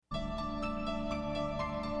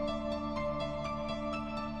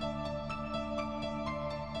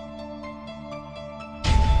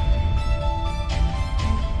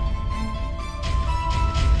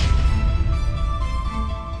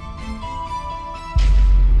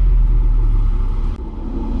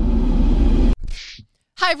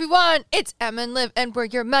Hi everyone, it's Em and Liv, and we're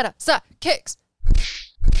your meta sidekicks.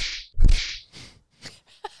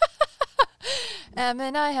 Em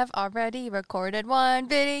and I have already recorded one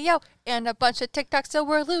video and a bunch of TikToks, so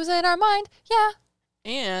we're losing our mind. Yeah.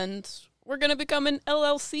 And we're going to become an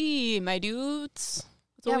LLC, my dudes.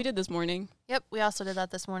 That's what we did this morning. Yep, we also did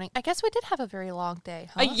that this morning. I guess we did have a very long day,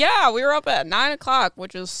 huh? Yeah, we were up at 9 o'clock,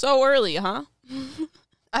 which is so early, huh?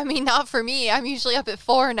 I mean, not for me. I'm usually up at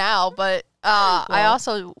 4 now, but I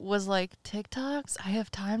also was like, TikToks? I have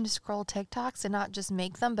time to scroll TikToks and not just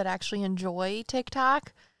make them, but actually enjoy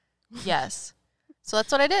TikTok? Yes. So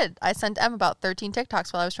that's what I did. I sent Em about 13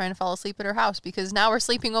 TikToks while I was trying to fall asleep at her house, because now we're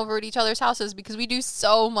sleeping over at each other's houses because we do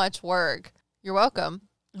so much work. You're welcome.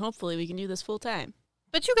 Hopefully we can do this full time.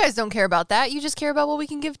 But you guys don't care about that. You just care about what we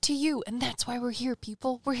can give to you. And that's why we're here,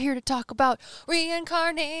 people. We're here to talk about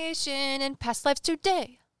reincarnation and past lives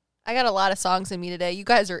today. I got a lot of songs in me today. You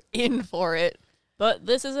guys are in for it. But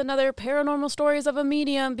this is another Paranormal Stories of a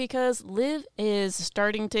Medium, because Liv is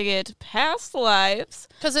starting to get past lives.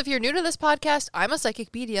 Because if you're new to this podcast, I'm a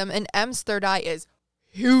psychic medium, and Em's third eye is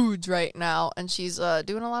huge right now. And she's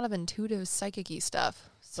doing a lot of intuitive psychic-y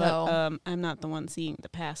stuff. So But I'm not the one seeing the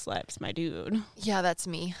past lives, my dude. Yeah, that's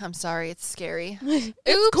me. I'm sorry. It's scary.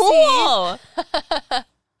 It's cool.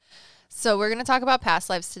 So we're going to talk about past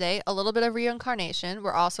lives today, a little bit of reincarnation.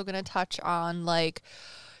 We're also going to touch on, like,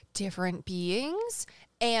 different beings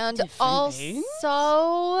and also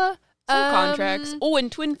soul contracts. Oh,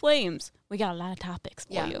 and twin flames. We got a lot of topics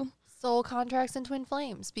for you. Soul contracts and twin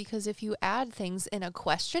flames, because if you add things in a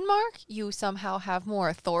question mark, you somehow have more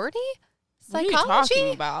authority. Psychology? What are you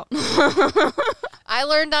talking about? I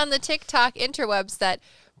learned on the TikTok interwebs that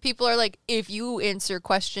people are like, if you answer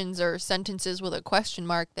questions or sentences with a question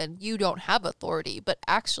mark, then you don't have authority. But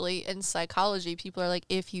actually, in psychology, people are like,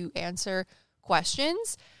 if you answer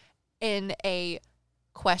questions in a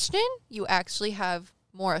question, you actually have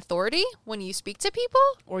more authority when you speak to people.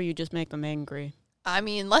 Or you just make them angry. I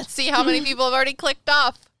mean, let's see how many people have already clicked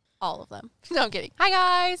off. All of them. No, I'm kidding. Hi,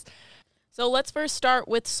 guys. So let's first start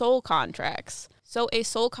with soul contracts. So a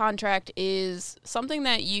soul contract is something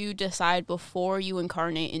that you decide before you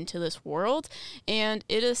incarnate into this world, and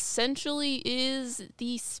it essentially is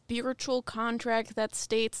the spiritual contract that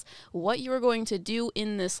states what you're going to do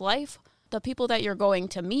in this life, the people that you're going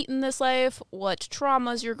to meet in this life, what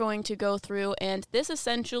traumas you're going to go through, and this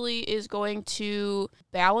essentially is going to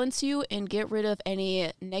balance you and get rid of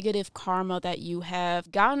any negative karma that you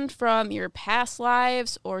have gotten from your past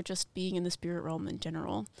lives or just being in the spirit realm in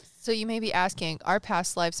general. So you may be asking, are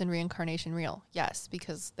past lives and reincarnation real? Yes,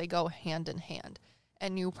 because they go hand in hand.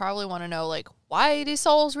 And you probably want to know, like, why do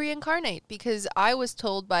souls reincarnate? Because I was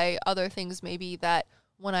told by other things maybe that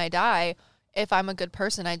when I die, if I'm a good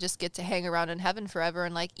person, I just get to hang around in heaven forever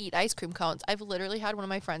and, like, eat ice cream cones. I've literally had one of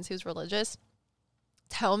my friends who's religious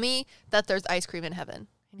tell me that there's ice cream in heaven.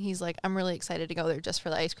 And he's like, I'm really excited to go there just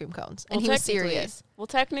for the ice cream cones. And he was serious. Well,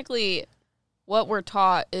 technically, what we're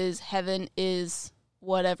taught is heaven is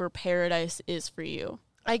whatever paradise is for you.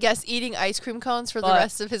 I guess eating ice cream cones for the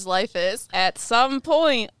rest of his life is. At some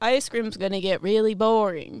point, ice cream's going to get really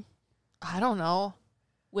boring. I don't know.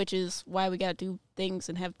 Which is why we got to do things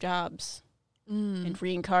and have jobs. And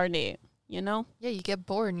reincarnate, you know? Yeah, you get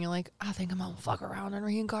bored and you're like, I think I'm going to fuck around and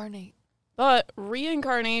reincarnate. But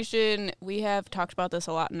reincarnation, we have talked about this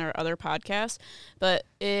a lot in our other podcasts, but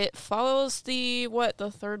it follows the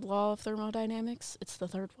third law of thermodynamics? It's the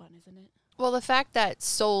third one, isn't it? Well, the fact that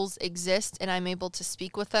souls exist and I'm able to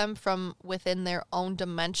speak with them from within their own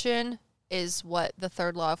dimension is what the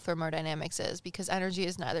third law of thermodynamics is, because energy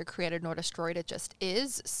is neither created nor destroyed, it just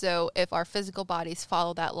is. So if our physical bodies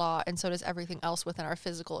follow that law, and so does everything else within our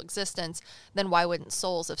physical existence, then why wouldn't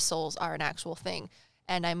souls, if souls are an actual thing?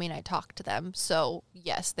 And I mean, I talk to them, so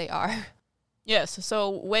yes, they are. Yes, so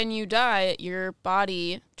when you die, your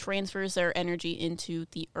body transfers their energy into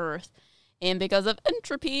the earth. And because of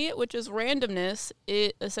entropy, which is randomness,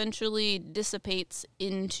 it essentially dissipates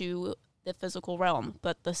into the physical realm.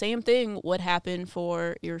 But the same thing would happen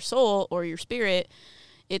for your soul or your spirit.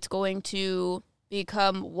 It's going to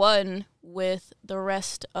become one with the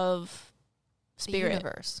rest of spirit. The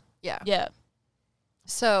universe. Yeah. Yeah.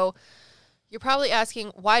 So you're probably asking,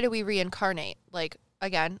 why do we reincarnate? Like,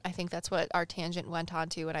 again, I think that's what our tangent went on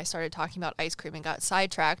to when I started talking about ice cream and got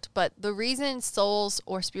sidetracked. But the reason souls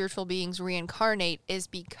or spiritual beings reincarnate is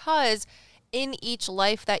because in each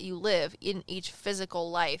life that you live, in each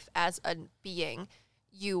physical life as a being,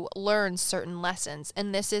 you learn certain lessons.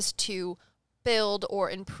 And this is to build or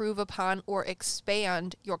improve upon or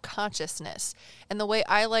expand your consciousness. And the way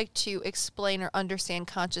I like to explain or understand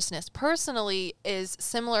consciousness personally is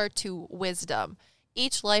similar to wisdom.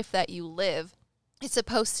 each life that you live is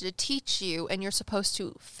supposed to teach you, and you're supposed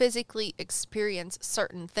to physically experience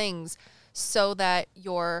certain things so that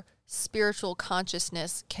your spiritual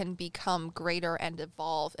consciousness can become greater and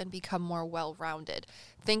evolve and become more well-rounded.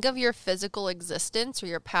 Think of your physical existence or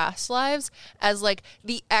your past lives as like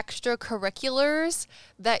the extracurriculars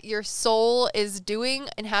that your soul is doing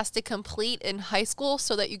and has to complete in high school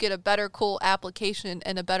so that you get a better cool application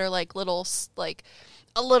and a better like little like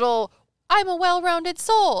a little I'm a well-rounded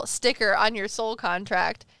soul sticker on your soul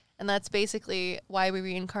contract. And that's basically why we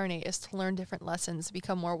reincarnate, is to learn different lessons,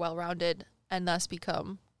 become more well-rounded, and thus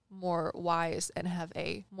become more wise and have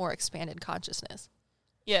a more expanded consciousness.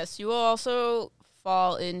 Yes, you will also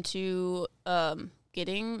fall into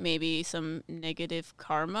getting maybe some negative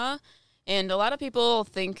karma. And a lot of people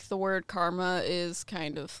think the word karma is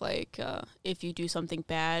kind of like if you do something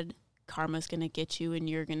bad, karma's going to get you and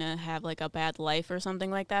you're going to have like a bad life or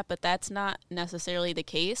something like that. But that's not necessarily the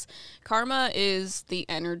case. Karma is the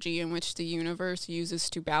energy in which the universe uses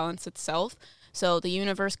to balance itself. So the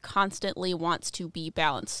universe constantly wants to be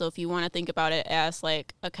balanced. So if you want to think about it as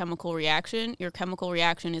like a chemical reaction, your chemical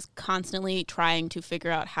reaction is constantly trying to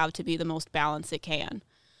figure out how to be the most balanced it can.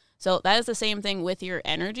 So that is the same thing with your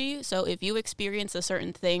energy. So if you experience a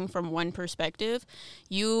certain thing from one perspective,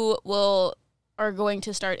 you are going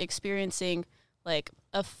to start experiencing like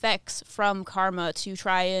effects from karma to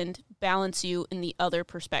try and balance you in the other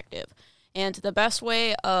perspective. And the best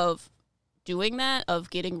way of doing that, of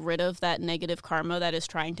getting rid of that negative karma that is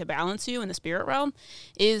trying to balance you in the spirit realm,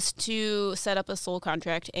 is to set up a soul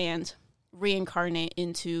contract and reincarnate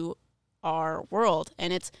into our world.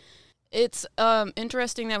 And it's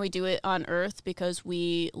interesting that we do it on Earth because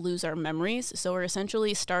we lose our memories. So we're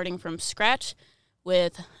essentially starting from scratch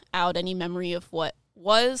without any memory of what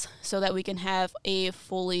was, so that we can have a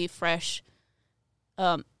fully fresh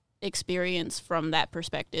experience from that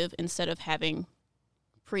perspective instead of having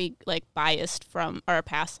biased from our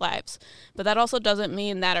past lives. But that also doesn't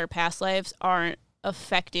mean that our past lives aren't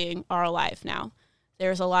affecting our life now.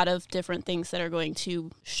 There's a lot of different things that are going to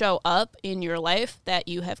show up in your life that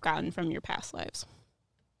you have gotten from your past lives.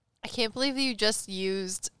 I can't believe you just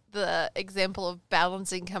used the example of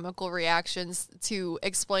balancing chemical reactions to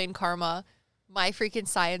explain karma. My freaking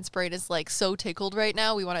science brain is like so tickled right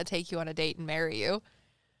now. We want to take you on a date and marry you.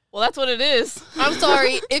 Well, that's what it is. I'm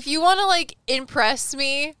sorry. If you want to, like, impress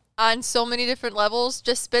me on so many different levels,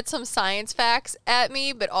 just spit some science facts at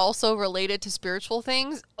me, but also related to spiritual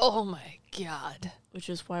things. Oh, my God. Which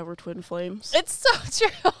is why we're twin flames. It's so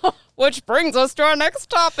true. Which brings us to our next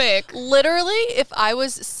topic. Literally, if I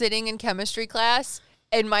was sitting in chemistry class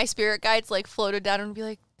and my spirit guides, like, floated down and be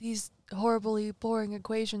like, these horribly boring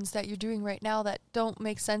equations that you're doing right now that don't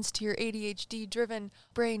make sense to your ADHD-driven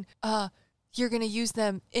brain, you're going to use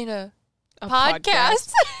them in a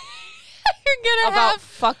podcast. You're going to about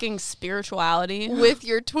fucking spirituality with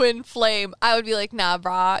your twin flame. I would be like, nah,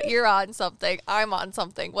 brah, you're on something. I'm on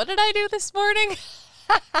something. What did I do this morning?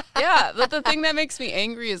 Yeah, but the thing that makes me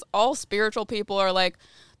angry is all spiritual people are like,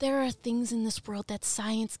 there are things in this world that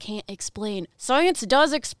science can't explain. Science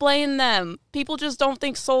does explain them. People just don't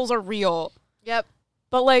think souls are real. Yep.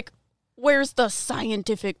 But like, where's the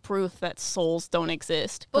scientific proof that souls don't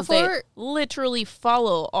exist? Because they literally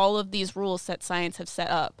follow all of these rules that science have set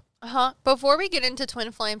up. Before we get into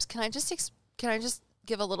twin flames, can I just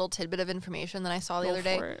give a little tidbit of information that I saw the other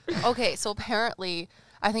day? Okay, so apparently,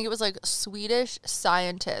 I think it was like Swedish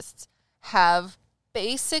scientists have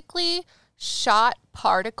basically shot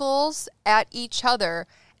particles at each other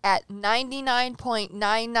at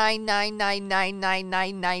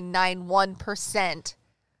 99.999999991%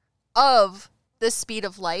 of the speed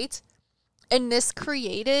of light, and this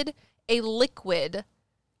created a liquid,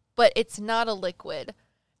 but it's not a liquid,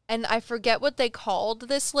 and I forget what they called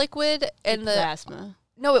this liquid. And plasma.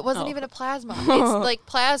 No, it wasn't even a plasma. It's like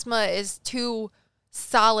plasma is too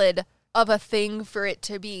solid of a thing for it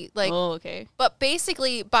to be like. Oh, okay. But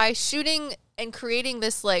basically, by shooting and creating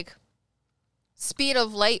this like speed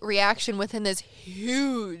of light reaction within this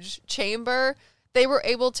huge chamber, they were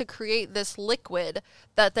able to create this liquid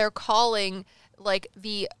that they're calling like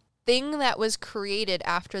the thing that was created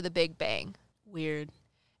after the Big Bang. Weird.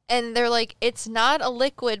 And they're like, it's not a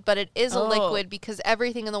liquid, but it is a liquid because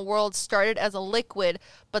everything in the world started as a liquid,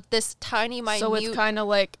 but this tiny minute. So it's kind of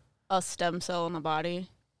like a stem cell in the body.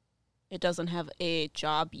 It doesn't have a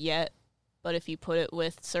job yet, but if you put it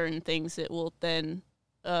with certain things, it will then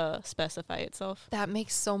specify itself. That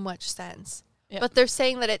makes so much sense. Yep. But they're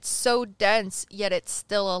saying that it's so dense, yet it's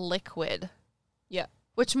still a liquid. Yeah.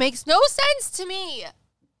 Which makes no sense to me.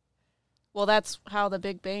 Well, that's how the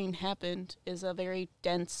Big Bang happened, is a very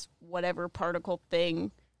dense whatever particle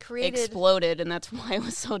thing exploded, and that's why it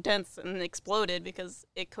was so dense and exploded, because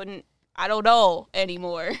it couldn't, I don't know,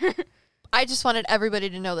 anymore. I just wanted everybody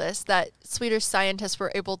to know this, that Swedish scientists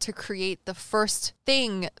were able to create the first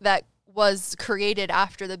thing that was created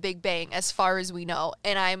after the Big Bang, as far as we know,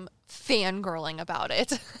 and I'm fangirling about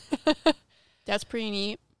it. That's pretty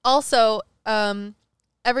neat. Also,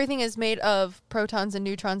 everything is made of protons and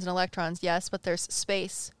neutrons and electrons, yes, but there's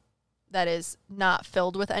space that is not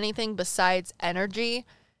filled with anything besides energy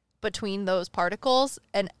between those particles,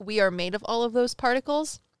 and we are made of all of those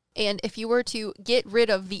particles. And if you were to get rid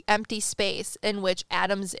of the empty space in which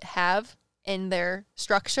atoms have in their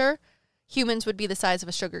structure, humans would be the size of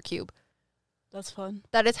a sugar cube. That's fun.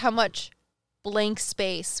 That is how much blank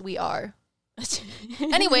space we are.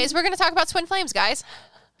 Anyways, we're going to talk about twin flames, guys.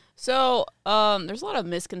 So, there's a lot of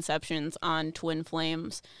misconceptions on twin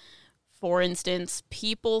flames. For instance,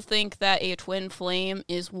 people think that a twin flame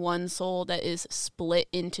is one soul that is split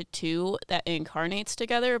into two that incarnates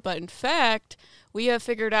together, but in fact, we have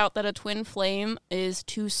figured out that a twin flame is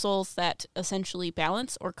two souls that essentially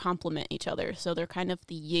balance or complement each other. So they're kind of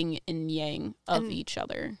the yin and yang of each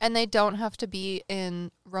other. And they don't have to be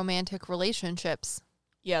in romantic relationships.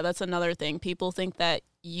 Yeah, that's another thing. People think that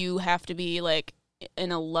you have to be like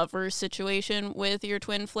in a lover situation with your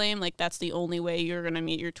twin flame, like that's the only way you're going to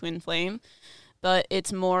meet your twin flame. But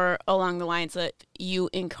it's more along the lines that you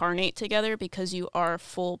incarnate together because you are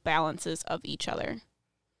full balances of each other.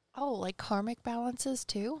 Oh, like karmic balances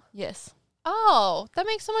too? Yes. Oh, that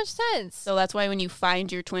makes so much sense. So that's why when you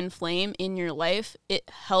find your twin flame in your life,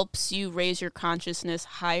 it helps you raise your consciousness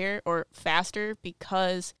higher or faster,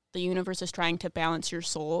 because the universe is trying to balance your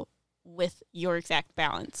soul with your exact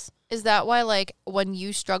balance. Is that why, like, when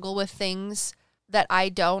you struggle with things that I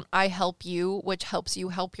don't, I help you, which helps you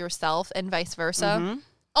help yourself, and vice versa? Mm-hmm.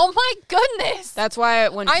 Oh my goodness! That's why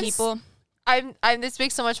when people... this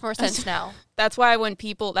makes so much more sense now. That's why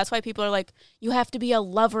people are like, you have to be a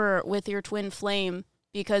lover with your twin flame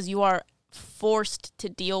because you are forced to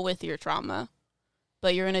deal with your trauma.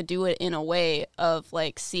 But you're going to do it in a way of,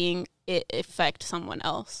 like, seeing it affect someone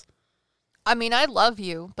else. I mean, I love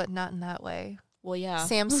you, but not in that way. Well, yeah.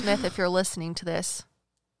 Sam Smith, if you're listening to this,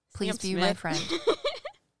 please be my friend.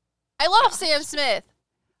 I love Sam Smith.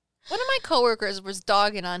 One of my coworkers was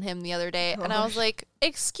dogging on him the other day, and I was like,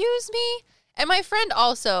 excuse me? And my friend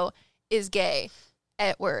also is gay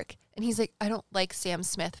at work. And he's like, I don't like Sam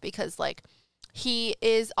Smith because, like, he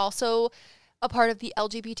is also a part of the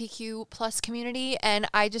LGBTQ plus community, and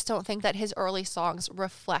I just don't think that his early songs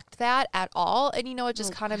reflect that at all. And, you know, it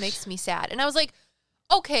just kind of makes me sad. And I was like,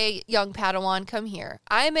 okay, young Padawan, come here.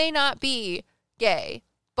 I may not be gay,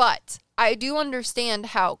 but I do understand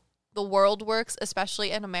how the world works,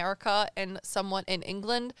 especially in America and somewhat in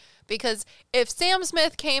England, because if Sam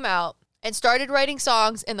Smith came out and started writing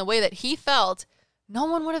songs in the way that he felt, no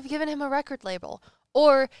one would have given him a record label.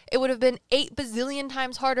 Or it would have been 8 bazillion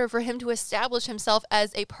times harder for him to establish himself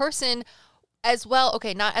as a person as well.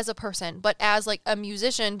 Okay, not as a person, but as, like, a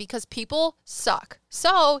musician, because people suck.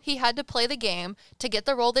 So he had to play the game to get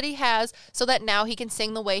the role that he has so that now he can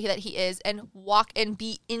sing the way that he is and walk and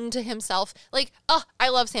be into himself. Like, I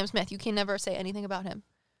love Sam Smith. You can never say anything about him.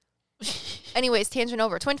 Anyways, tangent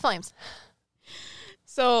over. Twin flames.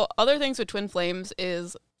 So other things with twin flames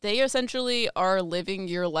is they essentially are living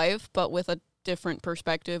your life, but with a different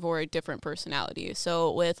perspective or a different personality.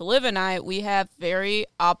 So with Liv and I, we have very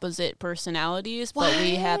opposite personalities, but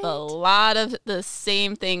we have a lot of the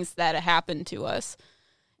same things that happen to us.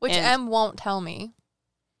 Which Em won't tell me.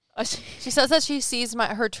 She says that she sees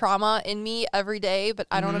her trauma in me every day, but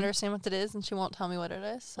I don't understand what it is, and she won't tell me what it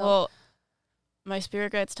is. So. Well, my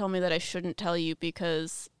spirit guides tell me that I shouldn't tell you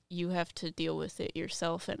because you have to deal with it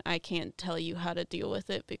yourself, and I can't tell you how to deal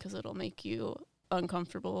with it because it'll make you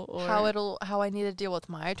uncomfortable. Or how I need to deal with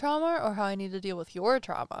my trauma, or how I need to deal with your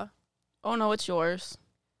trauma. Oh no, it's yours,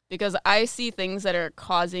 because I see things that are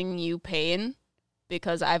causing you pain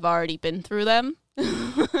because I've already been through them.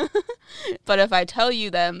 But if I tell you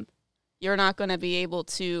them, you're not going to be able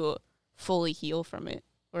to fully heal from it,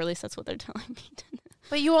 or at least that's what they're telling me.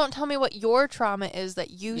 But you won't tell me what your trauma is that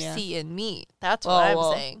you see in me. That's what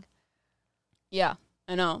I'm saying. Yeah,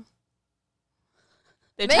 I know.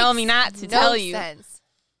 They're telling me not to tell you.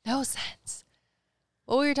 No sense.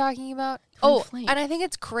 What were you talking about? And I think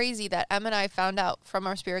it's crazy that Em and I found out from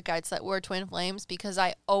our spirit guides that we're twin flames, because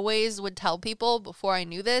I always would tell people before I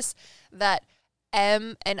knew this that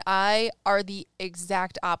Em and I are the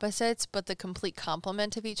exact opposites, but the complete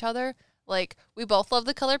complement of each other. Like, we both love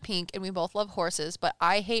the color pink and we both love horses, but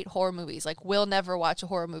I hate horror movies. Like, we'll never watch a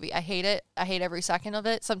horror movie. I hate it. I hate every second of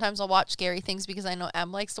it. Sometimes I'll watch scary things because I know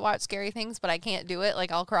Em likes to watch scary things, but I can't do it.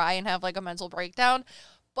 Like, I'll cry and have, like, a mental breakdown.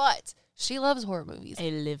 But she loves horror movies. I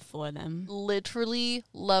live for them. Literally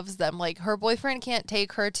loves them. Like, her boyfriend can't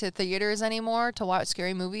take her to theaters anymore to watch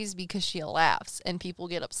scary movies because she laughs and people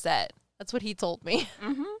get upset. That's what he told me.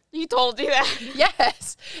 Mm-hmm. He told you that?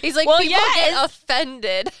 Yes. He's like, people get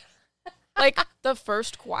offended. Like, the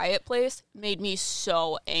first Quiet Place made me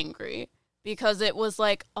so angry because it was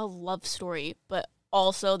like a love story, but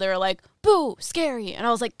also they're like, boo, scary. And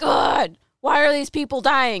I was like, God, why are these people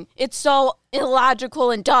dying? It's so illogical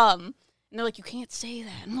and dumb. And they're like, you can't say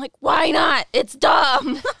that. I'm like, why not? It's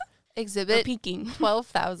dumb. Exhibit peeking.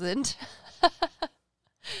 12,000.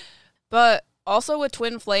 But also with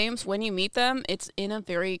twin flames, when you meet them, it's in a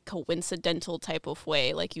very coincidental type of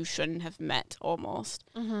way, like you shouldn't have met almost.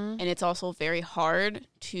 Mm-hmm. And it's also very hard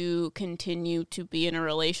to continue to be in a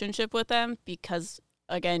relationship with them because,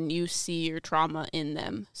 again, you see your trauma in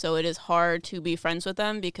them. So it is hard to be friends with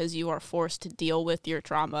them because you are forced to deal with your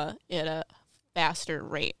trauma at a faster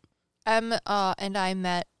rate. And I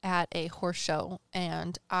met at a horse show,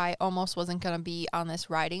 and I almost wasn't going to be on this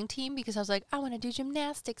riding team because I was like, I want to do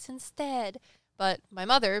gymnastics instead. But my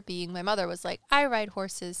mother, being my mother, was like, I ride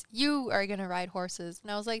horses. You are going to ride horses.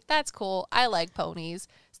 And I was like, that's cool. I like ponies.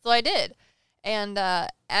 So I did. And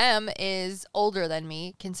Em is older than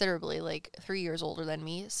me, considerably, like 3 years older than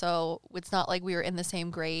me. So it's not like we were in the same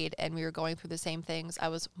grade and we were going through the same things. I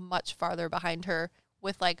was much farther behind her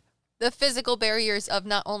with, like, the physical barriers of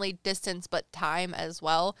not only distance but time as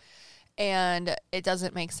well. And it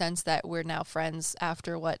doesn't make sense that we're now friends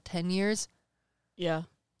after, 10 years? Yeah.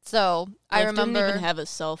 So I remember... didn't even have a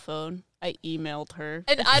cell phone. I emailed her.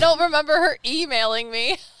 And I don't remember her emailing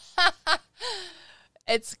me.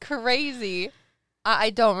 It's crazy. I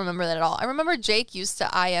don't remember that at all. I remember Jake used to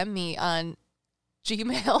IM me on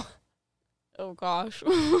Gmail. Oh, gosh.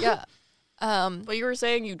 Yeah. But you were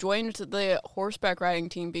saying you joined the horseback riding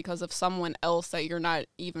team because of someone else that you're not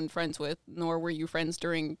even friends with, nor were you friends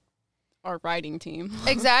during our riding team.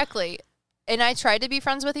 Exactly. And I tried to be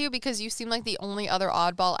friends with you because you seem like the only other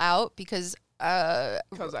oddball out because...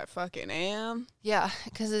 Because I fucking am. Yeah,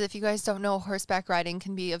 because if you guys don't know, horseback riding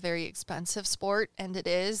can be a very expensive sport, and it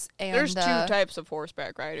is. And there's two types of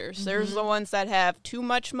horseback riders. Mm-hmm. There's the ones that have too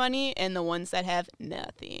much money and the ones that have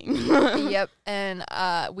nothing. Yep, and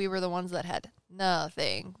we were the ones that had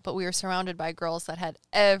nothing, but we were surrounded by girls that had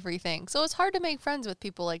everything. So it's hard to make friends with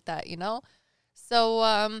people like that, you know?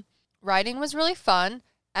 So riding was really fun.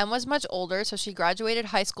 Em was much older, so she graduated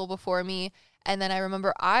high school before me. And then I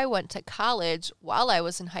remember I went to college while I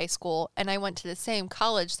was in high school, and I went to the same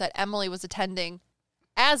college that Emily was attending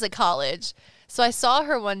as a college. So I saw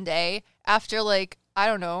her one day after, like, I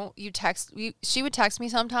don't know, she would text me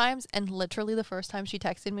sometimes, and literally the first time she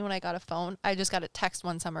texted me when I got a phone, I just got a text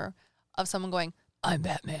one summer of someone going, I'm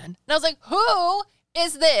Batman. And I was like, who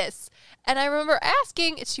is this? And I remember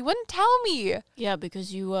asking, and she wouldn't tell me. Yeah,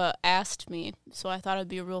 because you asked me, so I thought it'd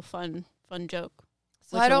be a real fun joke.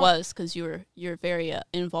 So which it was, because you're very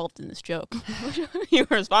involved in this joke. You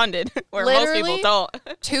responded, where most people don't.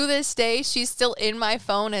 To this day, she's still in my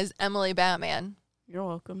phone as Emily Batman. You're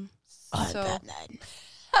welcome. Batman.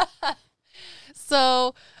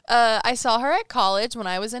 So I saw her at college when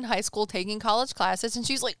I was in high school taking college classes, and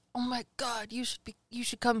she's like, "Oh my God, you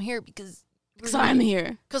should come here because I'm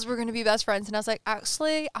here. Because we're gonna be best friends." And I was like,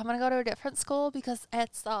 "Actually, I'm gonna go to a different school because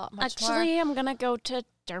it's much more." I'm gonna go to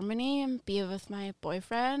Germany and be with my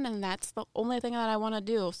boyfriend, and that's the only thing that I want to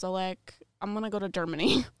do. So, like, I'm gonna go to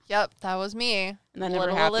Germany. Yep, that was me. And that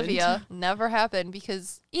never happened. Olivia never happened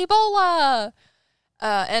because Ebola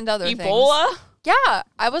and other things. Ebola? Yeah,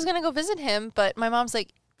 I was gonna go visit him, but my mom's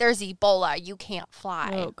like, "There's Ebola, you can't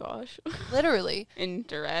fly." Oh gosh, literally.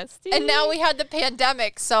 Interesting. And now we had the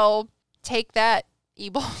pandemic, so take that,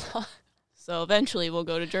 Ebola. So eventually we'll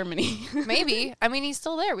go to Germany. Maybe. I mean, he's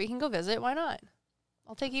still there. We can go visit. Why not?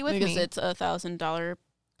 I'll take you with me. Because it's $1,000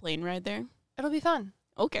 plane ride there. It'll be fun.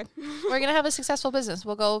 Okay. We're going to have a successful business.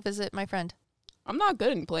 We'll go visit my friend. I'm not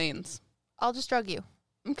good in planes. I'll just drug you.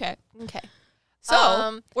 Okay. Okay.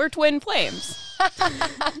 So, we're twin flames.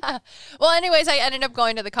 Well, anyways, I ended up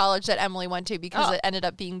going to the college that Emily went to because it ended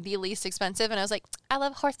up being the least expensive. And I was like, I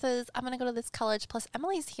love horses. I'm going to go to this college. Plus,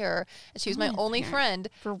 Emily's here. And she was my only friend.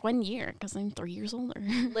 For 1 year, because I'm 3 years older.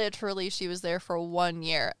 Literally, she was there for 1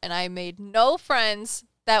 year. And I made no friends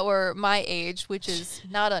that were my age, which is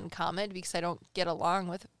not uncommon because I don't get along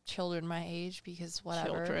with children my age because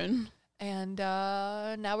whatever. Children. And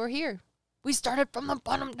now we're here. We started from the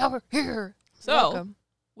bottom. Now we're here. So,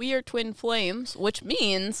 we are twin flames, which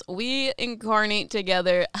means we incarnate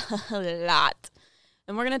together a lot.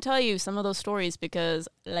 And we're going to tell you some of those stories because,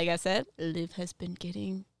 like I said, Liv has been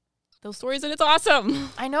getting those stories and it's awesome.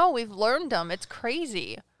 I know, we've learned them. It's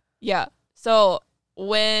crazy. Yeah. So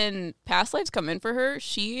when past lives come in for her,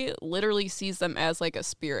 she literally sees them as like a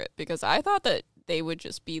spirit because I thought that they would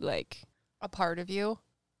just be like a part of you.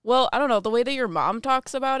 Well, I don't know. The way that your mom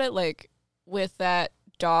talks about it, like with that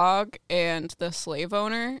dog and the slave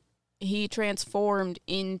owner, he transformed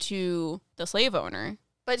into the slave owner.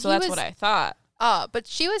 But so that's what I thought. But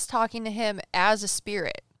she was talking to him as a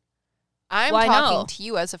spirit. I'm Well, talking to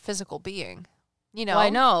you as a physical being. You know? Well, I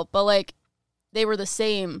know, but like they were the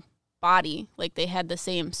same body. Like they had the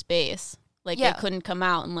same space. Like they couldn't come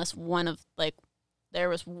out unless there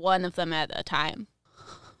was one of them at a time.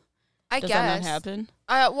 Does that not happen?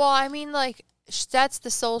 Well, I mean, like, that's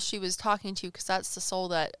the soul she was talking to because that's the soul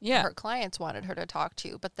that her clients wanted her to talk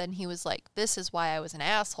to. But then he was like, this is why I was an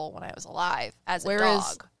asshole when I was alive as a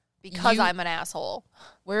dog. Because I'm an asshole.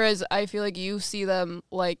 Whereas I feel like you see them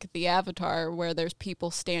like the Avatar where there's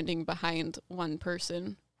people standing behind one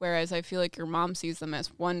person. Whereas I feel like your mom sees them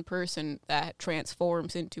as one person that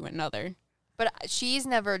transforms into another. But she's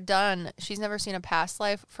never seen a past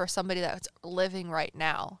life for somebody that's living right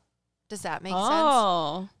now. Does that make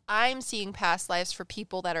sense? I'm seeing past lives for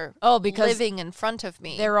people that are living in front of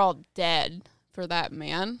me. They're all dead for that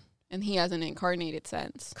man, and he has an incarnated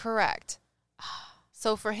sense. Correct.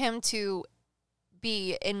 So for him to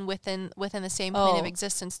be within the same plane of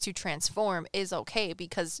existence to transform is okay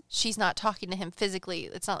because she's not talking to him physically.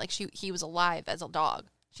 It's not like he was alive as a dog.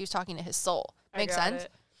 She was talking to his soul. Makes sense?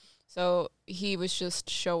 So he was just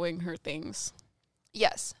showing her things.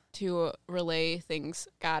 Yes. To relay things.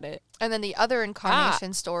 Got it. And then the other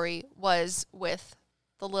incarnation story was with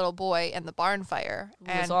the little boy and the barn fire.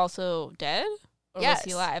 He was also dead? Or was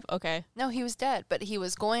he alive? Okay. No, he was dead, but he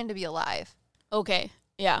was going to be alive. Okay.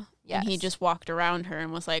 Yeah. Yes. And he just walked around her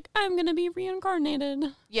and was like, I'm going to be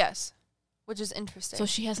reincarnated. Yes. Which is interesting. So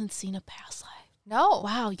she hasn't seen a past life. No.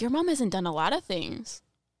 Wow. Your mom hasn't done a lot of things.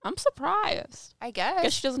 I'm surprised. I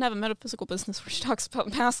guess she doesn't have a metaphysical business where she talks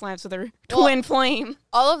about past lives with her twin flame.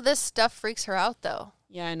 All of this stuff freaks her out, though.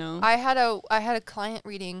 Yeah, I know. I had a client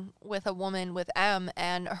reading with a woman with M,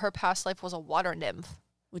 and her past life was a water nymph.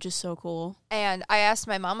 Which is so cool. And I asked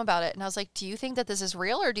my mom about it, and I was like, do you think that this is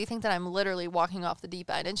real, or do you think that I'm literally walking off the deep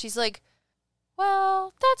end? And she's like,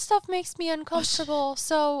 well, that stuff makes me uncomfortable.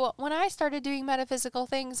 So when I started doing metaphysical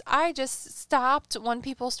things, I just stopped when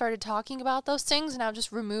people started talking about those things, and I'll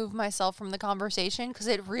just remove myself from the conversation because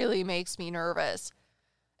it really makes me nervous.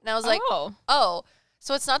 And I was like, oh,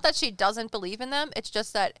 so it's not that she doesn't believe in them. It's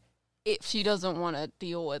just that she doesn't want to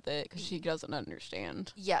deal with it because she doesn't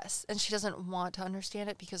understand. Yes, and she doesn't want to understand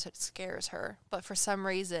it because it scares her. But for some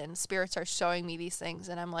reason, spirits are showing me these things,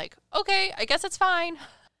 and I'm like, okay, I guess it's fine.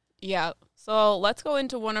 Yeah. So let's go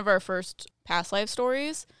into one of our first past life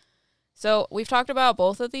stories. So we've talked about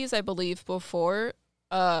both of these, I believe, before,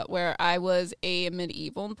 where I was a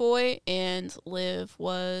medieval boy and Liv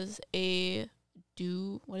was a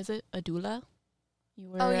doula? You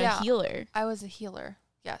were a healer. I was a healer.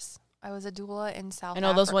 Yes. I was a doula in South America.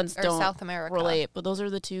 I know those ones don't South America. relate, but those are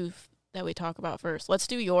the two that we talk about first. Let's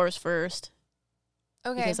do yours first.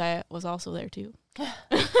 Okay. Because I was also there too.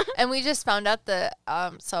 And we just found out that,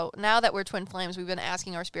 so now that we're twin flames, we've been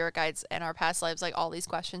asking our spirit guides and our past lives, like, all these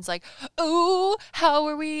questions, like, ooh, how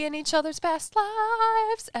were we in each other's past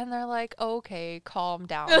lives? And they're like, okay, calm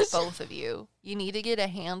down, both of you. You need to get a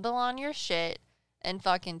handle on your shit and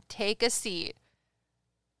fucking take a seat.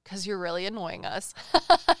 Because you're really annoying us.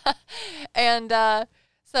 And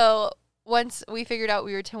so once we figured out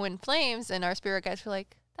we were twin flames and our spirit guides were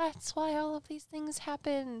like, that's why all of these things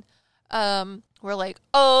happen. We're like,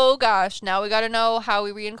 oh gosh, now we got to know how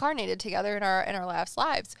we reincarnated together in our last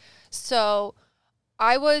lives. So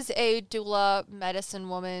I was a doula, medicine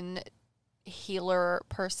woman, healer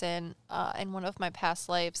person in one of my past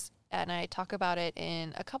lives. And I talk about it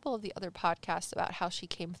in a couple of the other podcasts about how she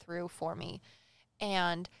came through for me.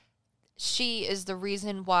 And she is the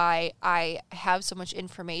reason why I have so much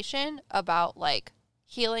information about, like,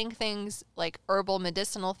 healing things, like herbal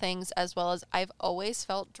medicinal things, as well as I've always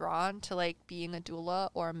felt drawn to, like, being a doula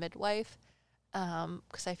or a midwife,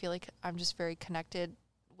 because I feel like I'm just very connected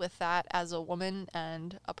with that as a woman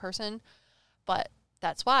and a person. But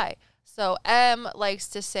that's why. So M likes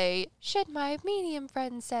to say, shit, my medium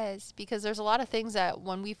friend says, because there's a lot of things that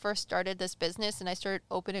when we first started this business and I started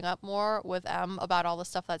opening up more with M about all the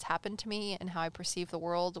stuff that's happened to me and how I perceive the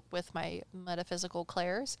world with my metaphysical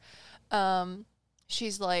clairs,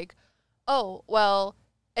 she's like, oh, well,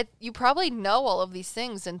 you probably know all of these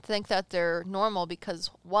things and think that they're normal because,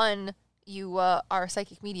 one, you are a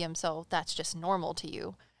psychic medium, so that's just normal to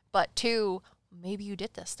you. But two, maybe you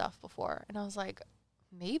did this stuff before. And I was like,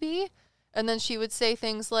 maybe. And then she would say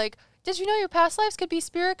things like, did you know your past lives could be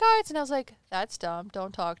spirit guides? And I was like, that's dumb.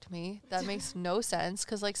 Don't talk to me. That makes no sense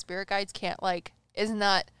because, like, spirit guides can't, like, isn't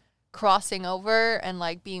that crossing over and,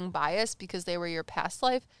 like, being biased because they were your past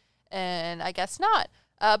life? And I guess not.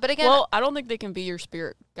 But again... Well, I don't think they can be your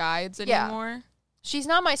spirit guides anymore. Yeah. She's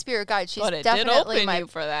not my spirit guide. She's but it definitely did open my you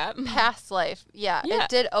for that. past life. Yeah, Yeah, it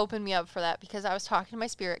did open me up for that because I was talking to my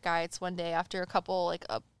spirit guides one day after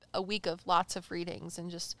a week of lots of readings and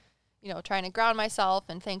just, trying to ground myself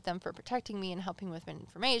and thank them for protecting me and helping with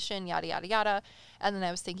information, yada, yada, yada. And then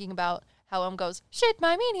I was thinking about how goes, shit,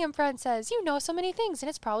 my medium friend says, you know so many things, and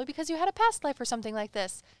it's probably because you had a past life or something like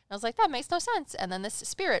this. And I was like, that makes no sense. And then this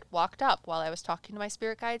spirit walked up while I was talking to my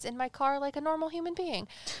spirit guides in my car like a normal human being.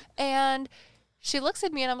 And she looks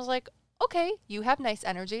at me and I was like, okay, you have nice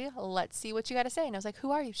energy. Let's see what you got to say. And I was like, who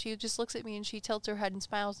are you? She just looks at me and she tilts her head and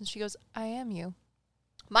smiles and she goes, I am you.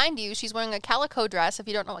 Mind you, she's wearing a calico dress. If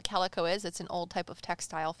you don't know what calico is, it's an old type of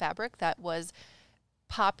textile fabric that was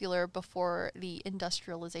popular before the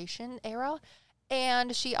industrialization era.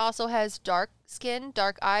 And she also has dark skin,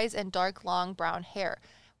 dark eyes, and dark long brown hair,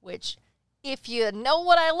 which, if you know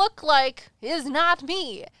what I look like, is not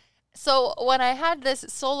me. So when I had this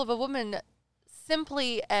soul of a woman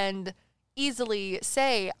simply and easily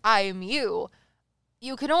say, I'm you,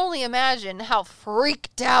 you can only imagine how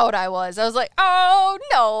freaked out I was. I was like, oh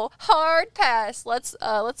no, hard pass. Let's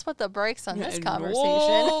put the brakes on this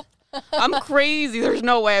conversation. I'm crazy. There's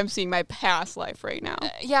no way I'm seeing my past life right now.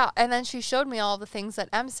 Yeah, and then she showed me all the things that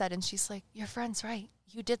Em said, and she's like, your friend's right.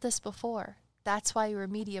 You did this before. That's why you're a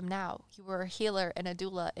medium now. You were a healer and a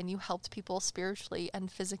doula, and you helped people spiritually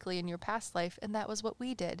and physically in your past life, and that was what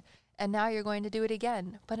we did. And now you're going to do it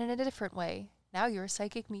again, but in a different way. Now you're a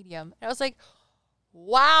psychic medium. And I was like,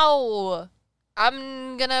 wow,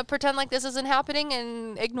 I'm going to pretend like this isn't happening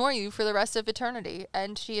and ignore you for the rest of eternity.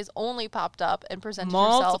 And she has only popped up and presented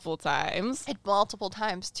herself multiple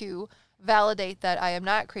times to validate that I am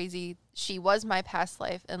not crazy. She was my past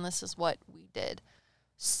life, and this is what we did.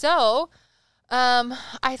 So,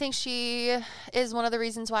 I think she is one of the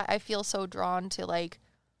reasons why I feel so drawn to, like,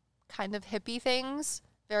 kind of hippie things.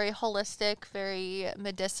 Very holistic, very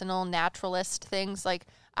medicinal, naturalist things. Like,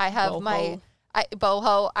 I have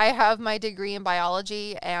boho. I have my degree in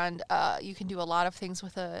biology, and you can do a lot of things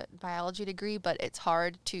with a biology degree, but it's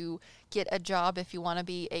hard to get a job if you want to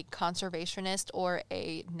be a conservationist or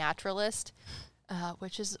a naturalist,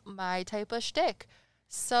 which is my type of shtick.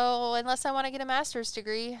 So unless I want to get a master's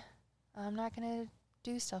degree, I'm not going to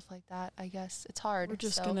do stuff like that, I guess. It's hard. We're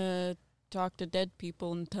just going to talk to dead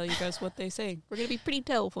people and tell you guys what they say. We're going to be pretty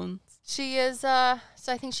telephones. She is, so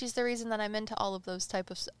I think she's the reason that I'm into all of those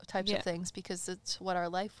types of things, because it's what our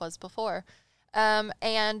life was before.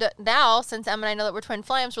 And now, since Em and I know that we're twin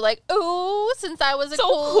flames, we're like, ooh, since I was who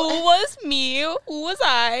was me? Who was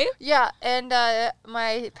I? Yeah, and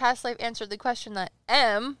my past life answered the question that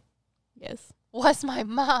Em was my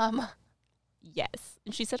mom. Yes.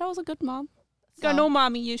 And she said I was a good mom. Got no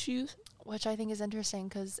mommy issues. Which I think is interesting,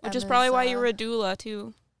 because which is probably why you were a doula,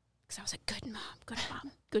 too. Because I was a good mom. Good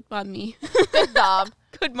mom. Good mom me. Good mom.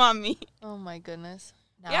 Good mom me. Oh, my goodness.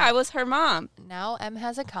 Now, yeah, I was her mom. Now Em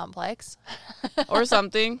has a complex. Or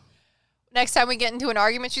something. Next time we get into an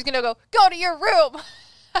argument, she's going to go to your room.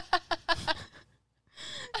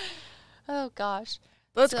 Oh, gosh.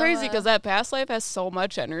 That's crazy, because that past life has so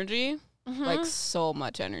much energy. Mm-hmm. Like, so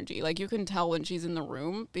much energy. Like, you can tell when she's in the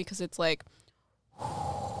room, because it's like...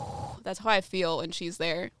 That's how I feel when she's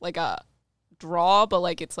there. Like a draw, but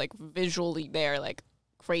like it's like visually there, like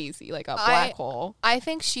crazy, like a black hole. I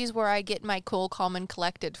think she's where I get my cool, calm, and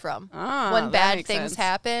collected from. When When bad things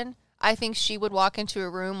happen, I think she would walk into a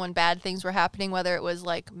room when bad things were happening, whether it was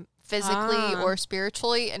like physically or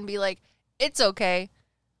spiritually, and be like, it's okay.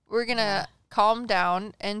 We're going to calm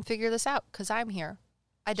down and figure this out, because I'm here.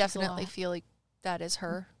 I definitely feel like that is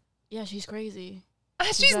her. Yeah, she's crazy.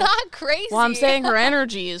 She's not crazy. Well, I'm saying her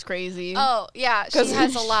energy is crazy. Oh, yeah. She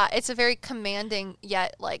has a lot. It's a very commanding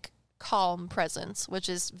yet, like, calm presence, which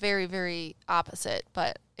is very, very opposite.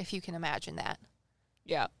 But if you can imagine that.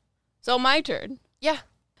 Yeah. So my turn. Yeah.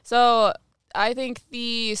 So I think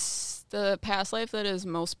the past life that is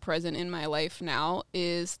most present in my life now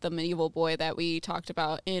is the medieval boy that we talked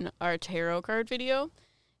about in our tarot card video.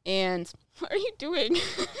 And what are you doing?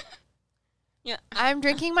 Yeah, I'm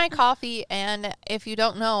drinking my coffee, and if you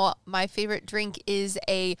don't know, my favorite drink is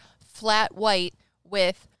a flat white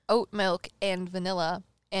with oat milk and vanilla,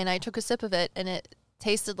 and I took a sip of it, and it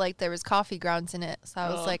tasted like there was coffee grounds in it. So I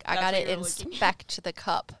was like, I gotta inspect the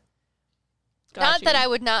cup. Not that I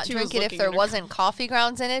would not drink it if there wasn't coffee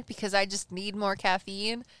grounds in it, because I just need more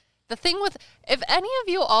caffeine. The thing with, if any of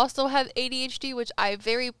you also have ADHD, which I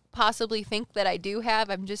very possibly think that I do have,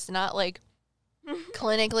 I'm just not like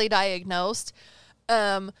clinically diagnosed.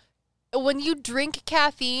 When you drink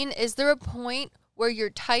caffeine, is there a point where you're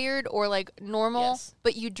tired or like normal,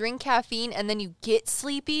 but you drink caffeine and then you get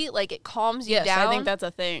sleepy, like it calms you down? Yes, I think that's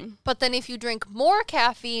a thing. But then if you drink more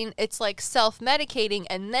caffeine, it's like self-medicating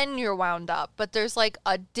and then you're wound up. But there's like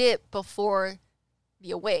a dip before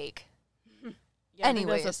you awake. Yeah,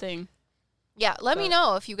 anyways, that's a thing. Yeah, let me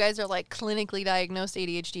know if you guys are like clinically diagnosed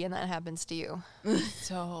ADHD and that happens to you.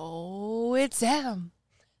 So it's them.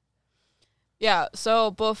 Yeah,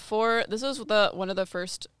 so before, this was one of the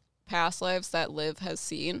first past lives that Liv has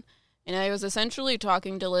seen. And I was essentially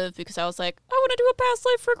talking to Liv because I was like, I want to do a past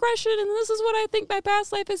life regression, and this is what I think my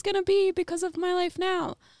past life is going to be because of my life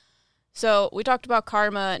now. So we talked about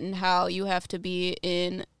karma and how you have to be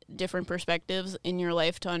in different perspectives in your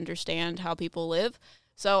life to understand how people live.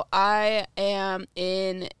 So I am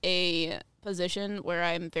in a position where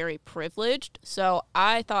I'm very privileged. So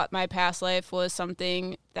I thought my past life was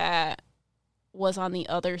something that was on the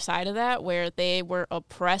other side of that, where they were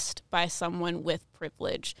oppressed by someone with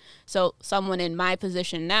privilege. So someone in my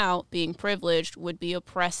position now, being privileged, would be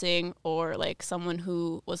oppressing, or like someone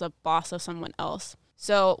who was a boss of someone else.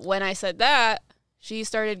 So when I said that, she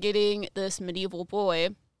started getting this medieval boy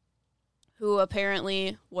who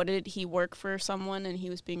apparently, what did he work for someone and he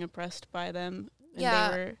was being oppressed by them? And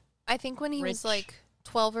yeah, I think when he was like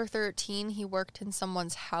 12 or 13, he worked in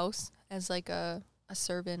someone's house as like a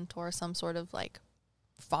servant or some sort of like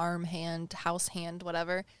farm hand, house hand,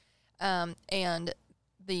 whatever. And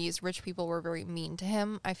these rich people were very mean to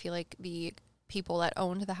him. I feel like the people that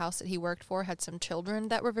owned the house that he worked for had some children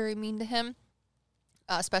that were very mean to him,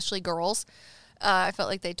 especially girls. I felt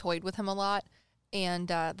like they toyed with him a lot. And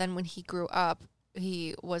then when he grew up,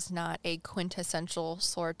 he was not a quintessential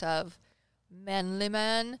sort of manly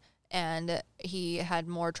man, and he had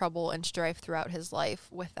more trouble and strife throughout his life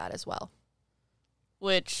with that as well.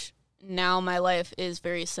 Which now my life is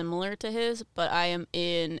very similar to his, but I am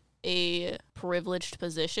in a privileged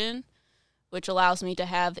position, which allows me to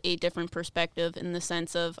have a different perspective in the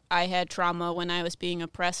sense of I had trauma when I was being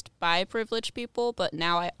oppressed by privileged people, but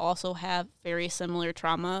now I also have very similar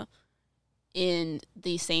trauma in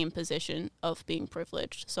the same position of being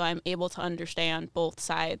privileged. So I'm able to understand both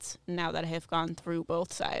sides now that I have gone through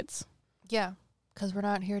both sides. Yeah, because we're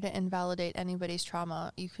not here to invalidate anybody's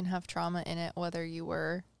trauma. You can have trauma in it whether you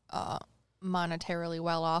were monetarily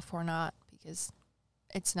well off or not, because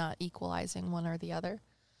it's not equalizing one or the other.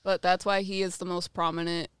 But that's why he is the most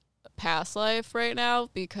prominent past life right now,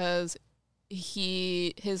 because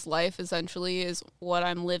his life essentially is what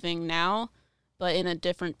I'm living now, but in a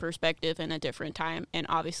different perspective in a different time. And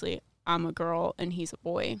obviously, I'm a girl and he's a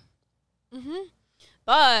boy. Mm-hmm.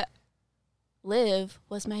 But Liv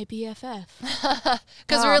was my BFF.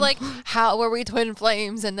 Because we were like, how were we twin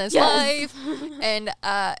flames in this life? And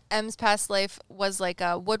M's past life was like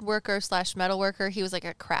a woodworker / metalworker. He was like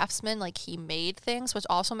a craftsman. Like, he made things, which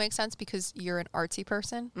also makes sense because you're an artsy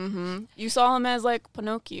person. Mm-hmm. You saw him as like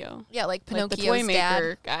Pinocchio. Yeah, like Pinocchio's the toy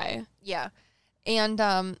maker dad. Guy. Yeah.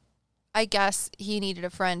 And I guess he needed a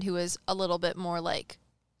friend who was a little bit more like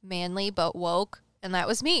manly but woke, and that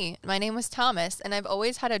was me. My name was Thomas, and I've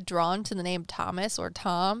always had a drawn to the name Thomas or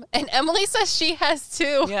Tom, and Emily says she has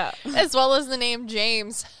too, as well as the name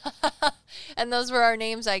James. And those were our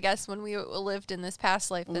names, I guess, when we lived in this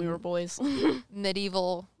past life. When we were boys.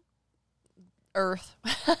 Medieval Earth.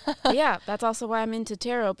 Yeah, that's also why I'm into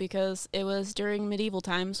tarot, because it was during medieval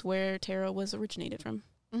times where tarot was originated from.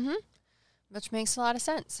 Mm-hmm. Which makes a lot of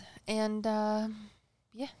sense. And,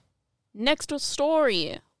 yeah. Next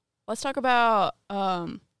story. Let's talk about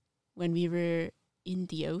when we were in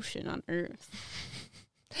the ocean on Earth.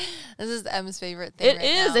 This is Em's favorite thing It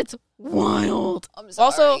is. now. It's wild. I'm sorry.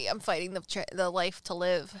 Also, I'm fighting the life to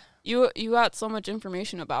live. You got so much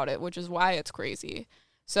information about it, which is why it's crazy.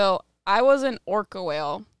 So I was an orca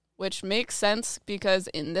whale, which makes sense because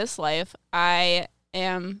in this life, I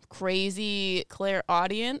am crazy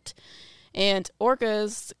clairaudient. And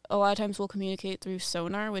orcas a lot of times will communicate through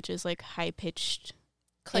sonar, which is like high-pitched,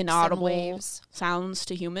 inaudible waves, sounds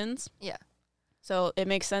to humans. Yeah. So it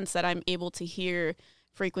makes sense that I'm able to hear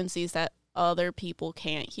frequencies that other people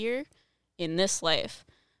can't hear in this life.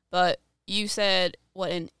 But you said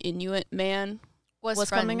what an Inuit man was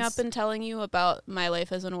coming up and telling you about my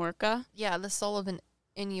life as an orca? Yeah, the soul of an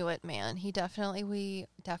Inuit man. We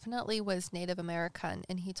definitely was Native American,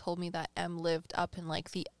 and he told me that M lived up in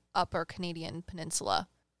like the upper Canadian peninsula.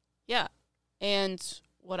 Yeah. And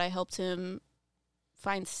what I helped him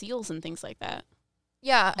find seals and things like that.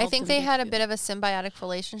 Yeah, I think they had a bit of a symbiotic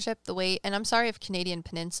relationship and I'm sorry if Canadian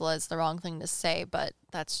peninsula is the wrong thing to say, but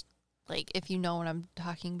that's like, if you know what I'm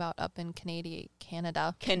talking about, up in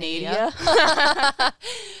Canada.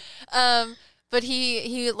 But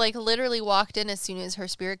he like literally walked in as soon as her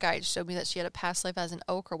spirit guide showed me that she had a past life as an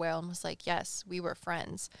ochre whale and was like, yes, we were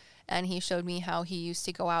friends. And he showed me how he used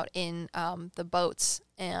to go out in the boats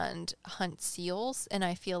and hunt seals. And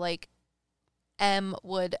I feel like M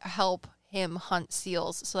would help him hunt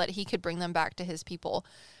seals so that he could bring them back to his people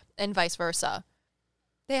and vice versa.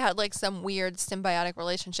 They had like some weird symbiotic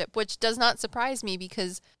relationship, which does not surprise me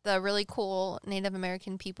because the really cool Native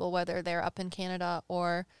American people, whether they're up in Canada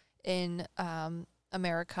or in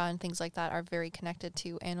America and things like that, are very connected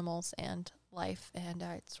to animals and life, and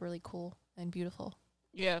it's really cool and beautiful.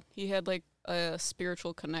 Yeah, he had like a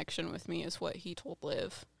spiritual connection with me is what he told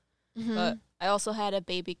Liv. Mm-hmm. But I also had a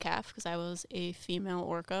baby calf because I was a female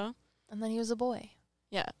orca. And then he was a boy.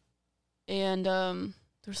 Yeah. And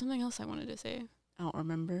there's something else I wanted to say. I don't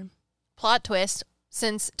remember. Plot twist.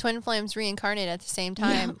 Since twin flames reincarnated at the same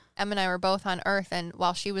time, Em and I were both on Earth, and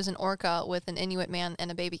while she was an orca with an Inuit man and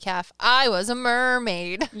a baby calf, I was a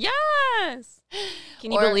mermaid. Yes!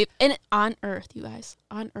 Can you believe? And on Earth, you guys.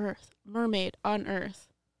 On Earth. Mermaid on Earth.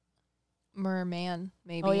 Merman,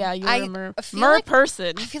 maybe. Oh, yeah, you're a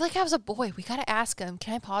person. I feel like I was a boy. We gotta ask him.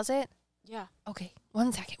 Can I pause it? Yeah. Okay,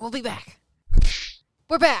 1 second. We'll be back.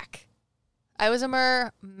 We're back. I was a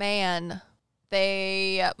merman.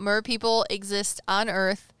 Mer people exist on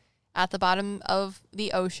Earth at the bottom of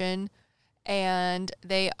the ocean, and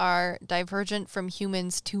they are divergent from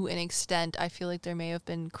humans to an extent. I feel like there may have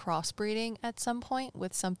been crossbreeding at some point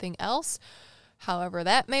with something else, however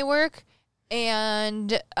that may work.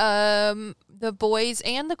 And the boys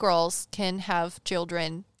and the girls can have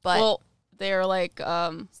children, but they're like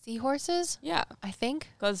seahorses. Yeah, I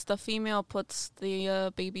think because the female puts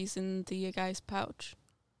the babies in the guy's pouch.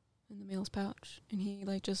 In the male's pouch, and he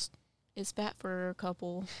like just is fat for a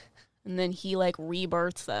couple, and then he like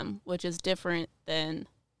rebirths them, which is different than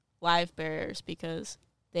live bearers because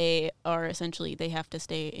they have to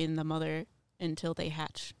stay in the mother until they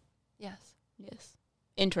hatch. Yes.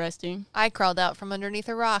 Interesting. I crawled out from underneath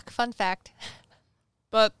a rock. Fun fact.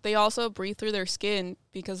 But they also breathe through their skin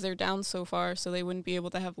because they're down so far, so they wouldn't be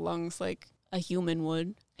able to have lungs like a human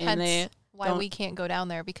would. And why we can't go down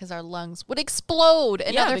there, because our lungs would explode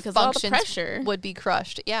and other functions would be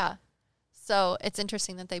crushed. Yeah. So it's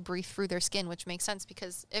interesting that they breathe through their skin, which makes sense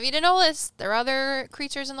because if you didn't know this, there are other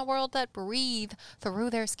creatures in the world that breathe through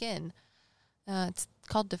their skin. It's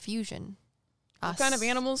called diffusion. What kind of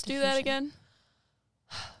animals do that again?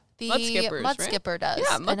 The mud skipper does.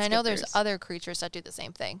 Yeah, and I know there's other creatures that do the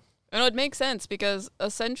same thing. And it makes sense because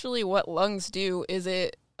essentially what lungs do is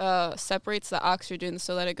it separates the oxygen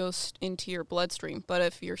so that it goes into your bloodstream. But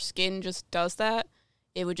if your skin just does that,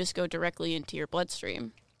 it would just go directly into your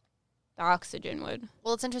bloodstream. The oxygen would.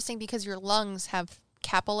 Well, it's interesting because your lungs have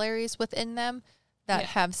capillaries within them that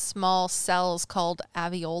have small cells called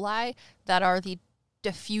alveoli that are the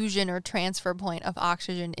diffusion or transfer point of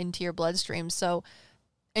oxygen into your bloodstream. So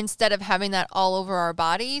instead of having that all over our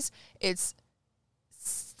bodies, it's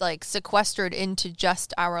like sequestered into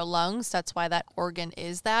just our lungs. That's why that organ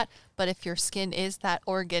is that. But if your skin is that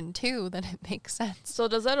organ too, then it makes sense. So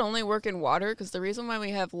does that only work in water? Because the reason why we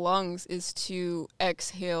have lungs is to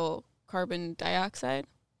exhale carbon dioxide.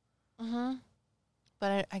 Mm-hmm.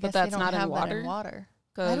 But I guess that's they don't not have in water. That in water.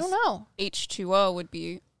 I don't know. H2O would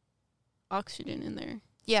be oxygen in there.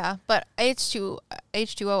 Yeah, but H2O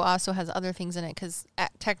also has other things in it because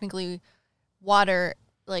technically water,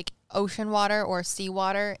 like ocean water or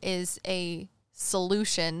seawater, is a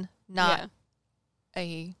solution, not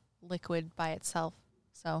a liquid by itself.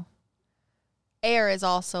 So air is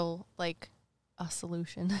also like a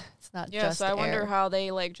solution. It's not just so I air. wonder how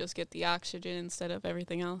they like just get the oxygen instead of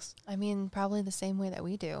everything else. I mean, probably the same way that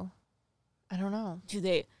we do. I don't know. Do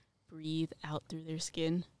they breathe out through their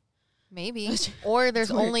skin? Maybe. Or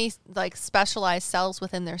there's only like specialized cells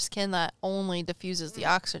within their skin that only diffuses the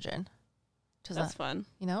oxygen. That's fun.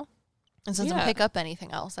 You know? And so it doesn't pick up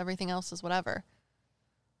anything else. Everything else is whatever.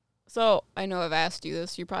 So I know I've asked you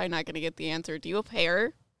this. You're probably not going to get the answer. Do you have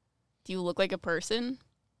hair? Do you look like a person?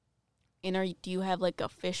 And do you have like a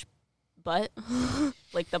fish butt?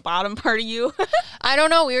 Like the bottom part of you? I don't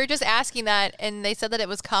know. We were just asking that and they said that it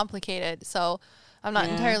was complicated. So I'm not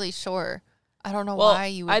entirely sure. I don't know why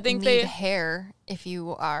you would need hair if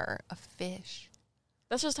you are a fish.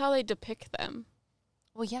 That's just how they depict them.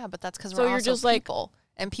 Well, yeah, but that's because So we're you're also just, like, people.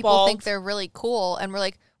 And people bald. think they're really cool. And we're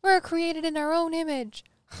like, we're created in our own image.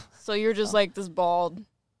 So you're just like this bald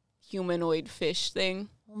humanoid fish thing.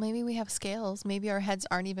 Well, maybe we have scales. Maybe our heads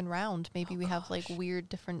aren't even round. Maybe we have, like, weird,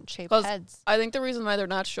 different shaped 'Cause heads. I think the reason why they're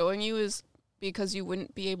not showing you is because you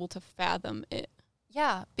wouldn't be able to fathom it.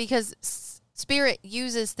 Yeah, because spirit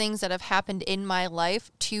uses things that have happened in my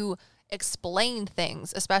life to explain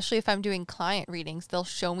things, especially if I'm doing client readings. They'll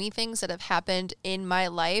show me things that have happened in my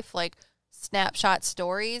life, like snapshot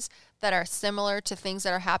stories that are similar to things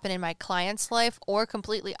that are happening in my client's life or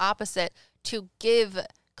completely opposite to give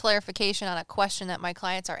clarification on a question that my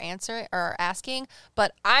clients are answering or asking.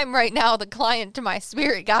 But I'm right now the client to my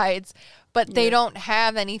spirit guides, but they don't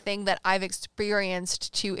have anything that I've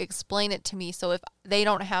experienced to explain it to me. So if they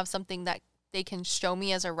don't have something that they can show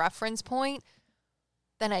me as a reference point,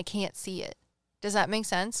 then I can't see it. Does that make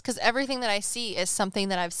sense? Because everything that I see is something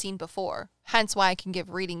that I've seen before. Hence why I can give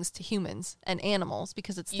readings to humans and animals,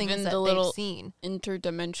 because it's Even things the that little they've seen.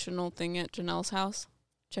 interdimensional thing at Janelle's house.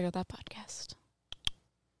 Check out that podcast.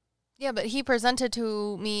 Yeah, but he presented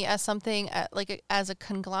to me as something as a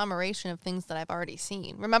conglomeration of things that I've already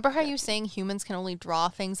seen. Remember how you saying humans can only draw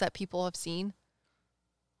things that people have seen?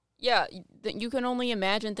 Yeah, you can only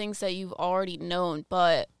imagine things that you've already known,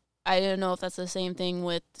 but I don't know if that's the same thing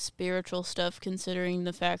with spiritual stuff, considering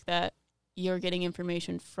the fact that you're getting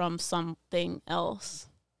information from something else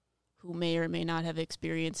who may or may not have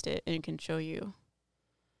experienced it and can show you.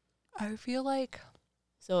 I feel like,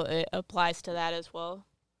 So it applies to that as well.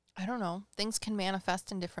 I don't know, things can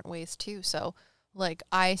manifest in different ways too. So like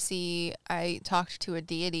I talked to a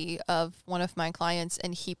deity of one of my clients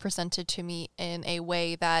and he presented to me in a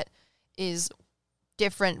way that is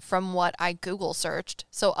different from what I Google searched.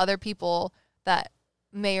 So other people that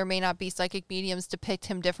may or may not be psychic mediums depict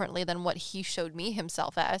him differently than what he showed me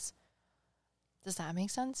himself as. Does that make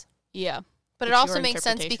sense? Yeah. But it It's also your makes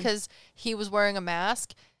sense interpretation. because he was wearing a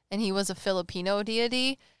mask and he was a Filipino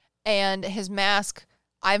deity, and his mask,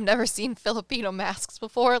 I've never seen Filipino masks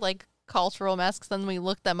before, like cultural masks. Then we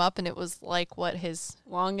looked them up and it was like what his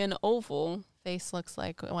Long and oval. face looks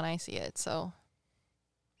like when I see it. So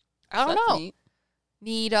I don't That's know. neat.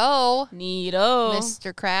 Neato, Neato.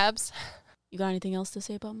 Mr. Krabs. You got anything else to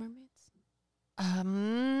say about mermaids?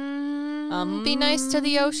 Be nice to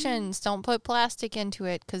the oceans. Don't put plastic into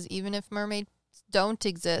it, because even if mermaids don't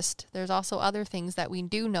exist, there's also other things that we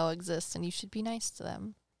do know exist, and you should be nice to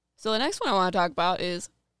them. So the next one I want to talk about is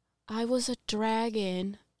I was a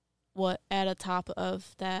dragon. What at the top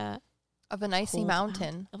of that Of an icy cold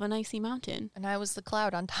mountain. Of an icy mountain. And I was the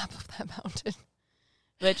cloud on top of that mountain.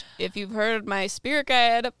 Which, if you've heard my spirit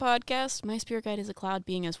guide podcast, my spirit guide is a cloud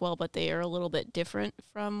being as well, but they are a little bit different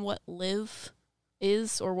from what Liv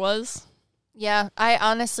is or was. Yeah, I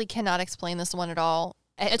honestly cannot explain this one at all.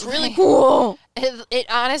 It's really cool. It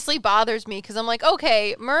honestly bothers me because I'm like,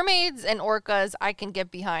 okay, mermaids and orcas I can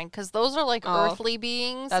get behind because those are like earthly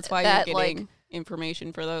beings. That's why that, you're getting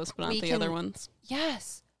information for those, but not the other ones.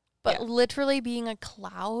 Yes. But literally being a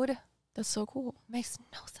cloud, That's so cool. makes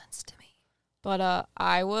no sense to me. But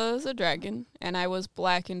I was a dragon, and I was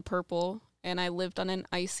black and purple, and I lived on an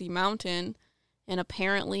icy mountain, and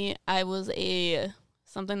apparently I was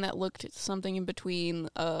something that looked something in between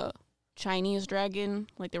a Chinese dragon,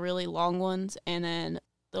 like the really long ones, and then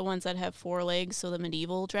the ones that have 4 legs, so the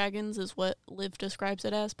medieval dragons is what Liv describes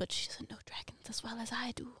it as, but she doesn't know dragons as well as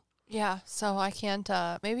I do. Yeah, so I can't,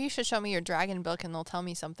 maybe you should show me your dragon book and they'll tell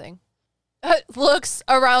me something. Looks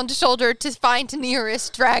around shoulder to find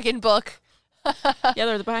nearest dragon book. Yeah,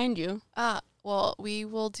 they're behind you. Well, we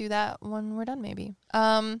will do that when we're done, maybe.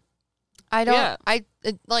 Like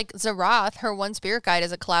Zaroth, her one spirit guide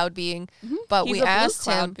is a cloud being, but He's we a blue asked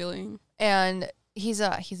cloud him, being. and he's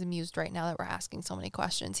amused right now that we're asking so many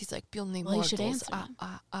questions. He's like, "Well, you should answer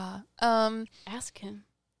them." Ask him.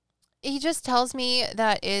 He just tells me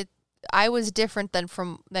that I was different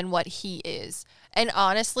than what he is. And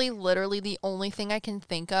honestly, literally the only thing I can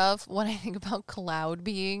think of when I think about cloud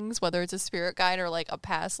beings, whether it's a spirit guide or like a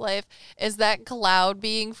past life, is that cloud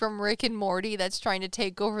being from Rick and Morty that's trying to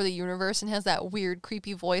take over the universe and has that weird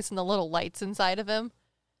creepy voice and the little lights inside of him.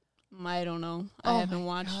 I don't know. I haven't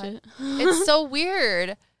watched it. It's so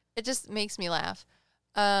weird. It just makes me laugh.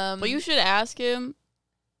 But you should ask him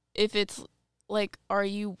if it's like, are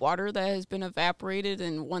you water that has been evaporated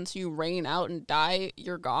and once you rain out and die,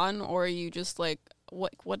 you're gone? Or are you just like,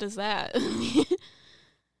 what is that?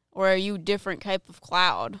 Or are you different type of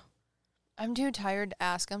cloud? I'm too tired to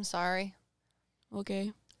ask. I'm sorry.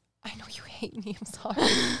 Okay. I know you hate me. I'm sorry.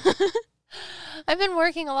 I've been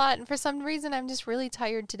working a lot, and for some reason, I'm just really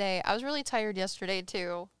tired today. I was really tired yesterday,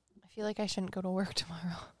 too. I feel like I shouldn't go to work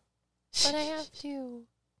tomorrow, but I have to.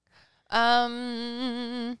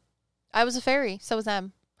 I was a fairy. So was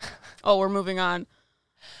Em. Oh, we're moving on.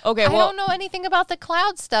 Okay, I don't know anything about the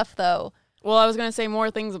cloud stuff, though. Well, I was going to say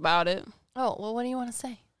more things about it. Oh, well, what do you want to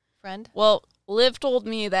say, friend? Well, Liv told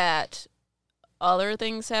me that other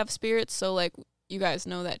things have spirits. So, like, you guys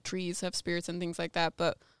know that trees have spirits and things like that.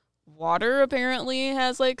 But water apparently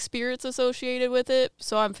has, like, spirits associated with it.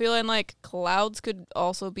 So I'm feeling like clouds could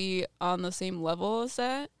also be on the same level as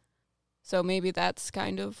that. So maybe that's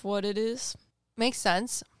kind of what it is. Makes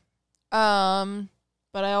sense.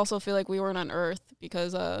 But I also feel like we weren't on Earth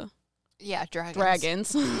because, yeah, dragons.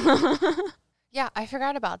 Dragons. Yeah, I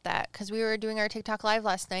forgot about that because we were doing our TikTok live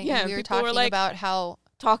last night. Yeah, and we were talking about how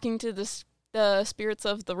talking to the spirits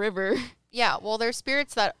of the river. Yeah, well, there's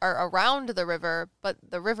spirits that are around the river, but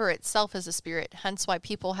the river itself is a spirit. Hence why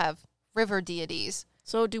people have river deities.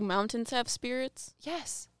 So do mountains have spirits?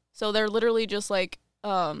 Yes. So they're literally just like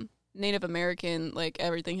Native American, like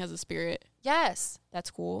everything has a spirit. Yes. That's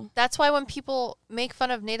cool. That's why when people make fun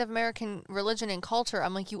of Native American religion and culture,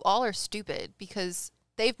 I'm like, you all are stupid because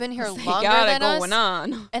they've been here longer than us. Going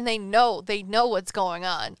on. And they know what's going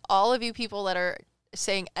on. All of you people that are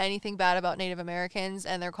saying anything bad about Native Americans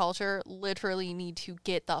and their culture literally need to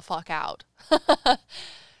get the fuck out.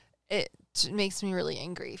 It makes me really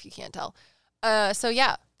angry if you can't tell. So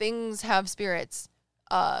yeah, things have spirits.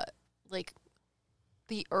 Like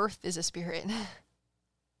the earth is a spirit.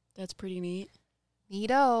 That's pretty neat.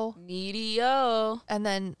 Neato. And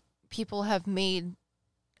then people have made,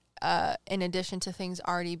 in addition to things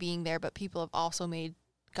already being there, but people have also made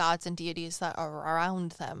gods and deities that are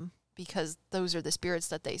around them because those are the spirits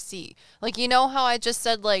that they see. Like, you know how I just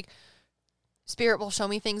said, like, spirit will show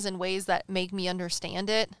me things in ways that make me understand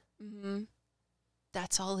it? Mm-hmm.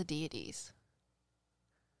 That's all the deities.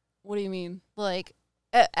 What do you mean? Like,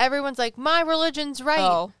 everyone's like, my religion's right.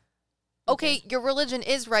 Oh. Okay, your religion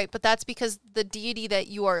is right, but that's because the deity that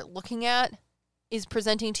you are looking at is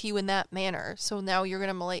presenting to you in that manner. So now you're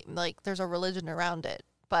going to, like, there's a religion around it.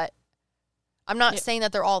 But I'm not saying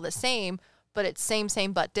that they're all the same, but it's same,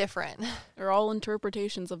 but different. They're all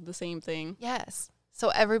interpretations of the same thing. Yes. So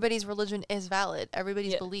everybody's religion is valid.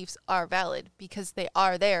 Everybody's beliefs are valid because they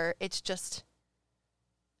are there. It's just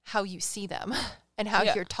how you see them and how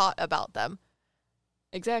you're taught about them.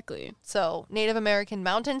 Exactly. So, Native American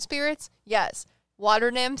mountain spirits? Yes.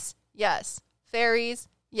 Water nymphs? Yes. Fairies?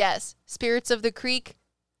 Yes. Spirits of the creek?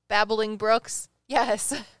 Babbling brooks?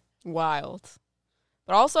 Yes. Wild.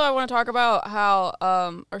 But also, I want to talk about how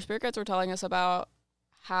our spirit guides were telling us about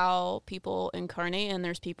how people incarnate, and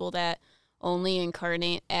there's people that only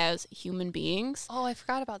incarnate as human beings. Oh, I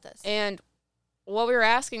forgot about this. And what we were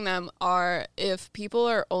asking them are, if people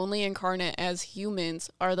are only incarnate as humans,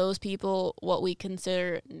 are those people what we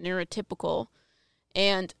consider neurotypical?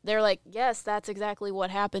 And they're like, yes, that's exactly what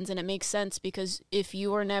happens, and it makes sense because if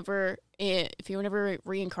you were never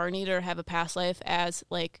reincarnated or have a past life as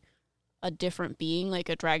like a different being, like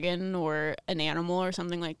a dragon or an animal or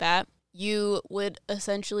something like that, you would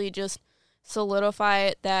essentially just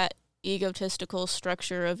solidify that egotistical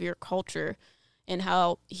structure of your culture and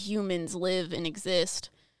how humans live and exist.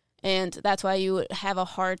 And that's why you would have a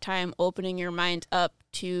hard time opening your mind up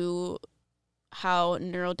to how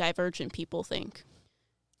neurodivergent people think.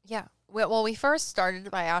 Yeah. Well, we first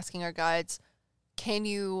started by asking our guides, can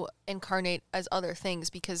you incarnate as other things?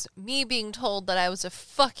 Because me being told that I was a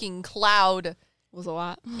fucking cloud was a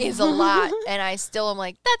lot. Is a lot. And I still am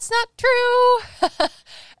like, that's not true.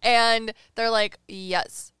 And they're like,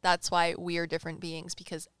 yes, that's why we are different beings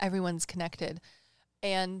because everyone's connected.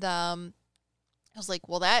 And I was like,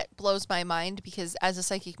 well, that blows my mind because as a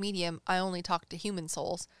psychic medium, I only talk to human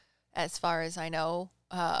souls as far as I know,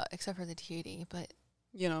 except for the deity. But,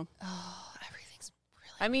 you know, everything's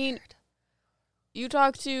really weird. You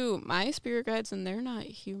talk to my spirit guides and they're not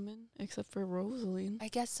human except for Rosaline. I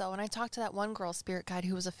guess so. And I talked to that one girl spirit guide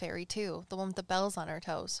who was a fairy too. The one with the bells on her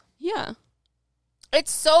toes. Yeah.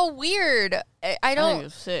 It's so weird. I don't. I think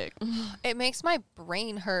it's sick. It makes my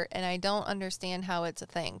brain hurt and I don't understand how it's a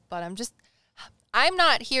thing. But I'm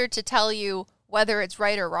not here to tell you whether it's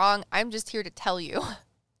right or wrong. I'm just here to tell you.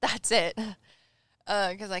 That's it.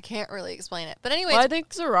 Because I can't really explain it. But anyways. Well, I think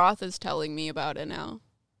Zeroth is telling me about it now.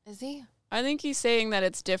 Is he? I think he's saying that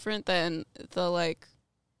it's different than the, like,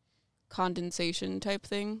 condensation type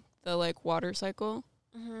thing, the, like, water cycle.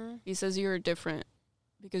 Mm-hmm. He says you were different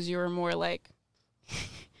because you were more, like,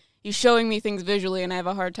 he's showing me things visually and I have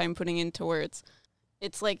a hard time putting into words.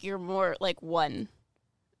 It's like you're more, like, one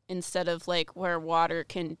instead of like where water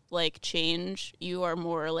can like change, you are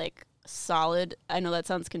more like solid. I know that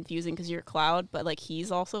sounds confusing because you're a cloud, but like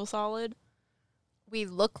he's also solid. We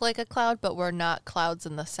look like a cloud, but we're not clouds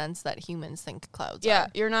in the sense that humans think clouds are. Yeah,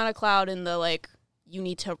 you're not a cloud in the like you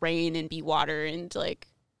need to rain and be water and like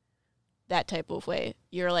that type of way.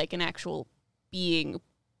 You're like an actual being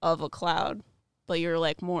of a cloud, but you're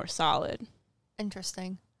like more solid.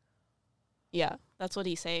 Interesting. Yeah, that's what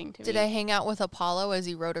he's saying to me. Did I hang out with Apollo as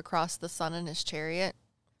he rode across the sun in his chariot?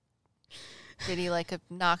 Did he like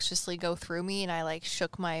obnoxiously go through me and I like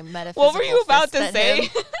shook my metaphysical What were you about to say?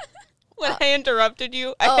 him? When I interrupted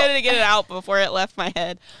you, I had to get it out before it left my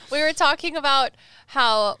head. We were talking about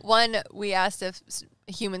how, we asked if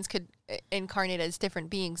humans could incarnate as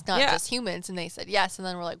different beings, not just humans, and they said yes. And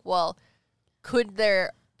then we're like, well, could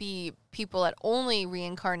there be people that only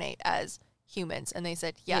reincarnate as humans? And they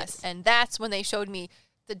said yes. And that's when they showed me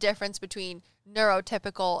the difference between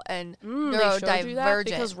neurotypical and neurodivergent.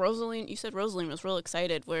 Because you said Rosaline was real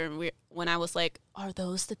excited when I was like, are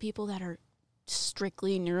those the people that are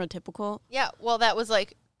strictly neurotypical? Yeah, well, that was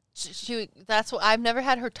like, that's what, I've never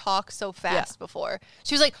had her talk so fast before.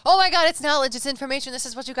 She was like, oh my God, it's knowledge, it's information, this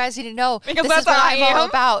is what you guys need to know. Because this that's is what what I'm all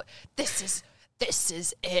about. This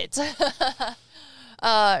is it.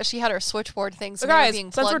 She had her switchboard things so guys,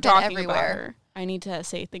 being plugged since we're talking everywhere. About her, I need to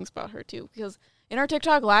say things about her too, because in our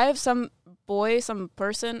TikTok live, some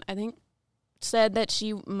person, I think, said that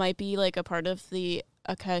she might be like a part of the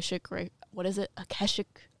Akashic records.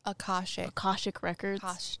 Akashic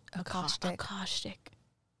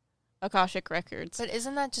records. But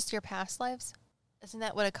isn't that just your past lives? Isn't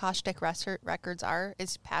that what Akashic records are?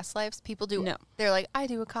 Is past lives? People do. No. They're like, I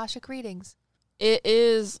do Akashic readings. It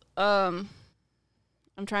is, I'm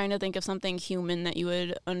trying to think of something human that you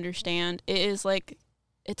would understand. It is like,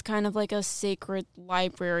 it's kind of like a sacred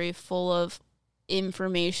library full of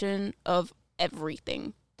information of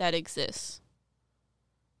everything that exists.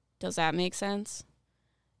 Does that make sense?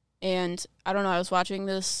 And I don't know, I was watching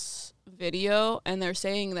this video and they're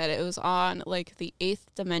saying that it was on like the 8th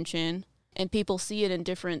dimension and people see it in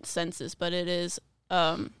different senses, but it is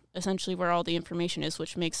essentially where all the information is,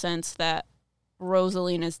 which makes sense that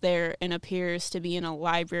Rosaline is there and appears to be in a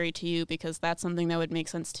library to you, because that's something that would make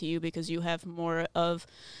sense to you because you have more of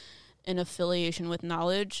an affiliation with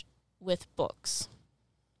knowledge with books.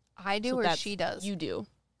 I do, or she does? You do.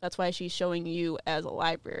 That's why she's showing you as a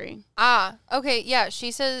library. Ah, okay, yeah. She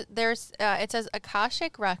says there's, it says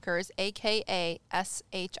Akashic Records, a.k.a.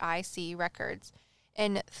 SHIC Records.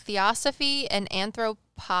 In Theosophy and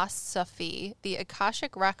Anthroposophy, the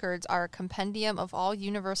Akashic Records are a compendium of all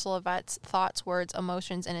universal events, thoughts, words,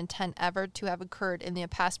 emotions, and intent ever to have occurred in the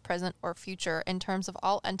past, present, or future in terms of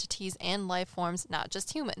all entities and life forms, not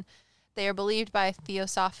just human. They are believed by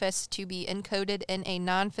Theosophists to be encoded in a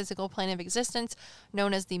non-physical plane of existence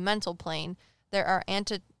known as the mental plane. There are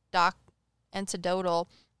anecdotal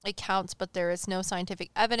accounts, but there is no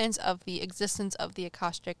scientific evidence of the existence of the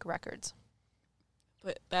Akashic Records.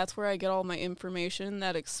 But that's where I get all my information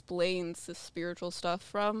that explains the spiritual stuff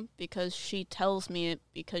from, because she tells me it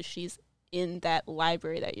because she's in that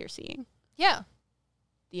library that you're seeing. Yeah.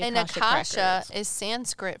 The and Akashic Akasha Records is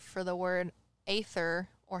Sanskrit for the word aether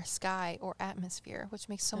or sky or atmosphere, which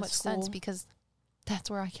makes so much sense because that's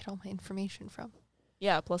where I get all my information from.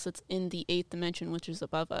 Yeah, plus it's in the 8th dimension, which is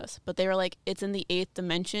above us. But they were like, it's in the 8th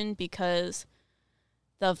dimension because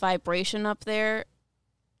the vibration up there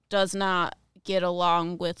does not get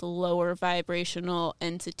along with lower vibrational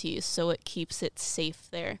entities, so it keeps it safe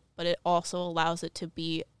there. But it also allows it to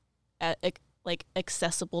be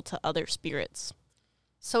accessible to other spirits.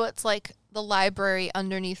 So it's like the library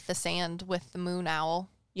underneath the sand with the moon owl.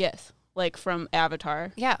 Yes, like from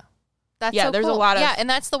Avatar. Yeah. That's yeah, so there's cool. a lot of... Yeah, and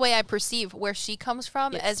that's the way I perceive where she comes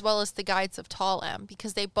from, as well as the guides of Tall M,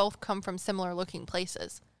 because they both come from similar looking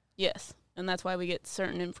places. Yes, and that's why we get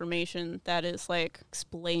certain information that is like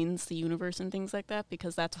explains the universe and things like that,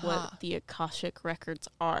 because that's what the Akashic Records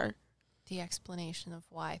are. The explanation of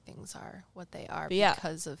why things are what they are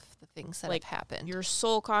because of the things that like, have happened. Your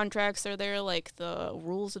soul contracts are there, like the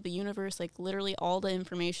rules of the universe, like literally all the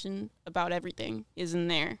information about everything is in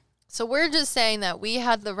there. So we're just saying that we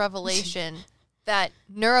had the revelation that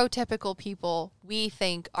neurotypical people, we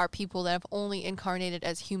think, are people that have only incarnated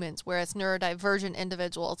as humans, whereas neurodivergent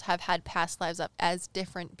individuals have had past lives as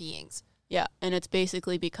different beings. Yeah, and it's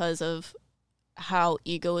basically because of how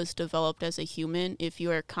ego is developed as a human. If you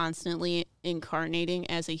are constantly incarnating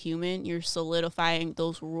as a human, you're solidifying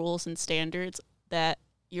those rules and standards that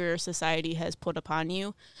your society has put upon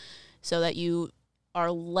you so that you are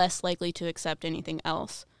less likely to accept anything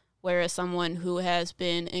else. Whereas someone who has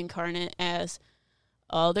been incarnate as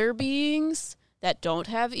other beings that don't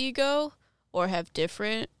have ego or have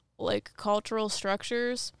different, like, cultural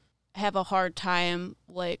structures have a hard time,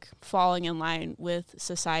 like, falling in line with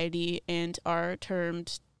society and are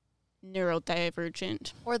termed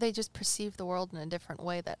neurodivergent. Or they just perceive the world in a different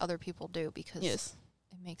way that other people do because Yes.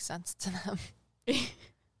 it makes sense to them.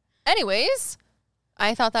 Anyways,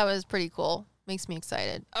 I thought that was pretty cool. Makes me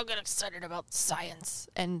excited. I'll get excited about science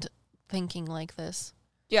and thinking like this.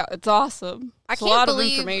 Yeah, it's awesome. It's a lot of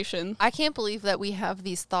information. I can't believe that we have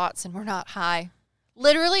these thoughts and we're not high.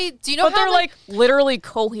 Literally, do you know but how they're like literally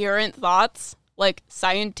coherent thoughts, like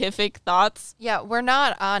scientific thoughts? Yeah, we're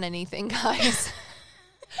not on anything, guys.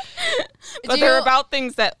 But they're about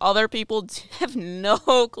things that other people have no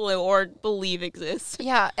clue or believe exist.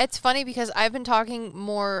 Yeah, it's funny because I've been talking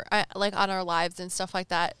more like on our lives and stuff like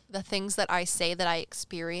that. The things that I say that I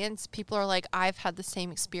experience, people are like, I've had the same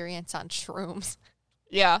experience on shrooms.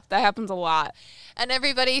 Yeah, that happens a lot. And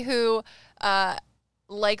everybody who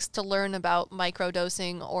likes to learn about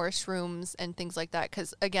microdosing or shrooms and things like that,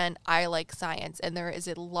 because, again, I like science, and there is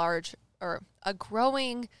a large or a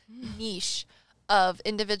growing niche of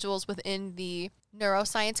individuals within the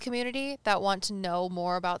neuroscience community that want to know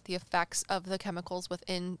more about the effects of the chemicals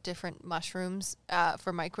within different mushrooms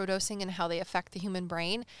for microdosing and how they affect the human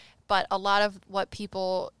brain. But a lot of what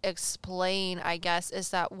people explain, I guess, is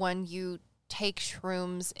that when you take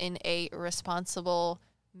shrooms in a responsible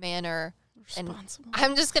manner, and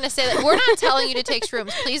I'm just going to say that we're not telling you to take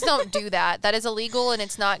shrooms. Please don't do that. That is illegal and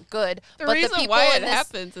it's not good. The reason why it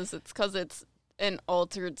happens is it's because it's an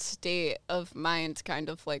altered state of mind, kind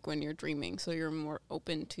of like when you're dreaming, so you're more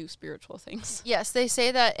open to spiritual things. Yes, they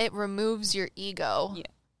say that it removes your ego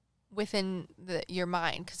within your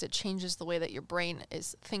mind because it changes the way that your brain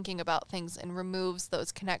is thinking about things and removes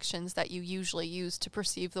those connections that you usually use to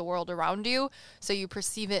perceive the world around you, so you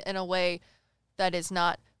perceive it in a way that is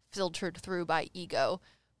not filtered through by ego.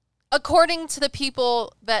 According to the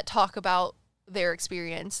people that talk about their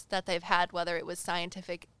experience that they've had, whether it was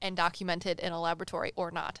scientific and documented in a laboratory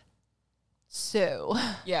or not. So.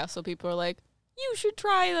 Yeah, so people are like, you should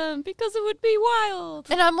try them because it would be wild.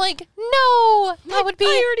 And I'm like, no, that would be.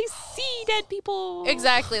 I already see dead people.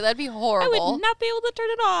 Exactly, that'd be horrible. I would not be able to turn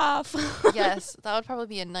it off. Yes, that would probably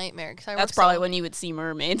be a nightmare. That's probably when you would see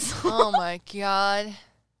mermaids. Oh my God.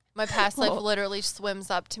 My past life literally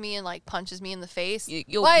swims up to me and like punches me in the face.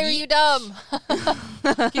 Why are you dumb?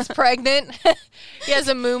 He's pregnant. He has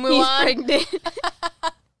a moo-moo on. He's pregnant.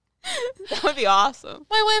 That would be awesome.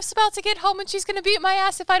 My wife's about to get home and she's going to beat my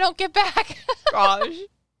ass if I don't get back. Gosh.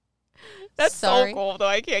 That's so cool, though.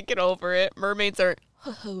 I can't get over it. Mermaids are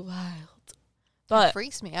wild. But it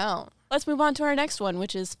freaks me out. Let's move on to our next one,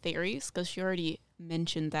 which is fairies, because she already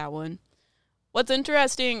mentioned that one. What's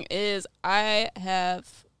interesting is I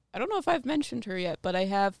don't know if I've mentioned her yet, but I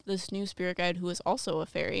have this new spirit guide who is also a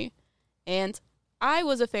fairy. And I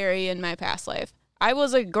was a fairy in my past life. I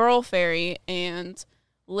was a girl fairy, and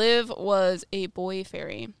Liv was a boy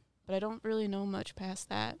fairy. But I don't really know much past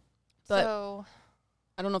that. But so,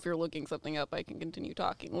 I don't know if you're looking something up. I can continue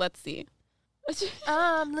talking. Let's see.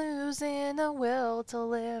 I'm losing the will to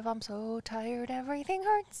live. I'm so tired. Everything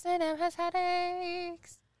hurts and it has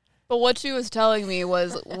headaches. But what she was telling me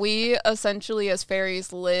was we essentially as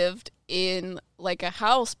fairies lived in like a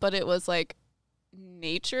house, but it was like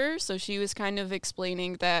nature. So she was kind of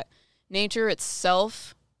explaining that nature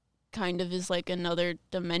itself kind of is like another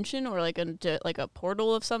dimension or like a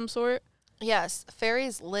portal of some sort. Yes,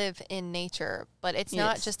 fairies live in nature, but it's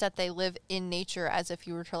not just that they live in nature as if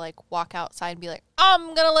you were to like walk outside and be like,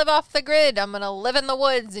 I'm going to live off the grid. I'm going to live in the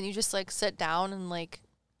woods. And you just like sit down and like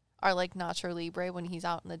are like Nacho Libre when he's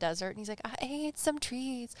out in the desert and he's like, I ate some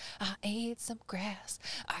trees, I ate some grass,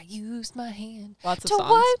 I used my hand to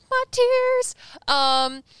wipe my tears.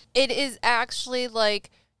 It is actually like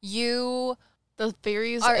the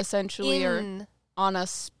fairies essentially are on a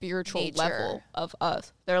spiritual level of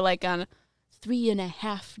us. They're like on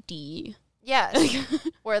 3.5D. Yes,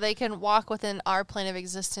 where they can walk within our plane of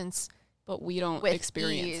existence, but we don't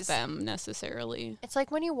experience them necessarily. It's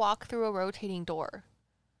like when you walk through a rotating door.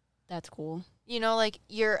 That's cool. You know, like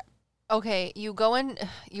you go in,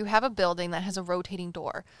 you have a building that has a rotating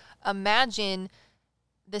door. Imagine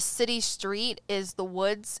the city street is the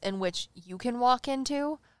woods in which you can walk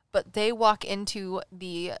into, but they walk into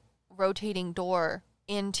the rotating door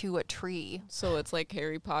into a tree. So it's like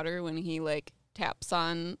Harry Potter when he like taps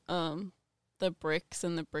on the bricks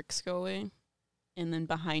and the bricks go away. And then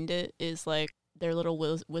behind it is like their little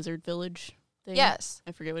wizard village thing. Yes.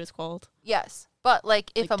 I forget what it's called. Yes. But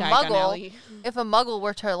like if a muggle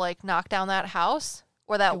were to like knock down that house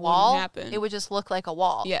or that it wall, wouldn't happen. it would just look like a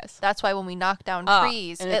wall. Yes. That's why when we knock down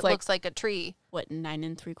trees, and it it's looks like a tree. What,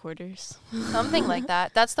 9 3/4? Something like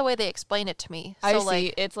that. That's the way they explain it to me. So I see.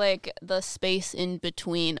 like, It's like the space in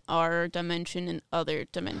between our dimension and other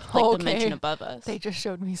dimension, dimension above us. they just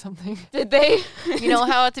showed me something. Did they? You know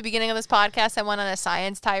how at the beginning of this podcast I went on a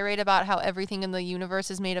science tirade about how everything in the universe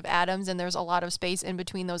is made of atoms and there's a lot of space in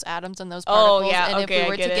between those atoms and those particles. Oh, yeah. And Okay, if we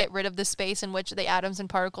were I get to it. get rid of the space in which the atoms and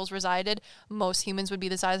particles resided, most humans would be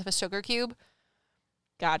the size of a sugar cube.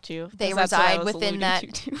 Got you. They 'Cause that's what I reside was within alluding that. to,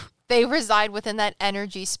 too. They reside within that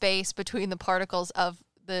energy space between the particles of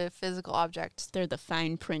the physical objects. They're the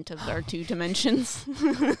fine print of our 2 dimensions.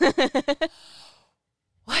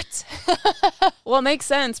 What? Well, it makes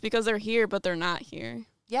sense because they're here, but they're not here.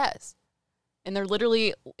 Yes. And it's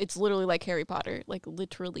literally like Harry Potter. Like,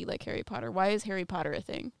 literally like Harry Potter. Why is Harry Potter a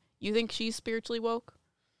thing? You think she's spiritually woke?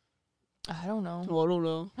 I don't know. Well, I don't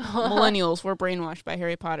know. Millennials, we're brainwashed by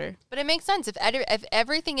Harry Potter. But it makes sense. If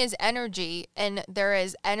everything is energy and there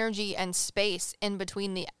is energy and space in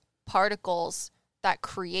between the particles that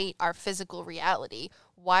create our physical reality,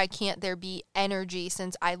 why can't there be energy,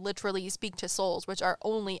 since I literally speak to souls, which are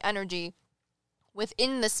only energy,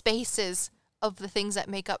 within the spaces of the things that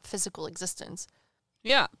make up physical existence?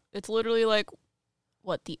 Yeah. It's literally like,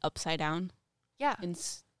 what, the Upside Down Yeah. in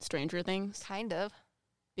Stranger Things? Kind of.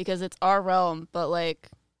 Because it's our realm, but like,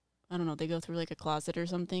 I don't know, they go through like a closet or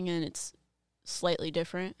something and it's slightly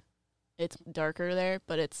different. It's darker there,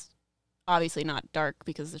 but it's obviously not dark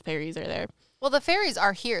because the fairies are there. Well, the fairies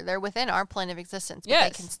are here. They're within our plane of existence, but Yes.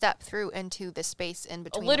 they can step through into the space in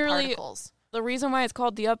between Literally, the particles. The reason why it's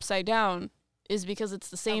called the Upside Down is because it's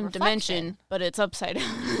the same dimension, but it's upside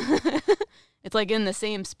down. It's like in the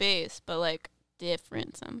same space, but like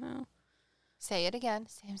different somehow. Say it again.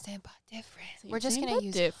 Same, but different. Same, We're just same, going to but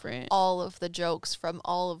use different. all of the jokes from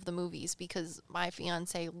all of the movies because my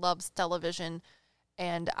fiance loves television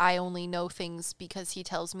and I only know things because he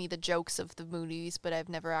tells me the jokes of the movies, but I've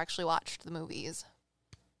never actually watched the movies.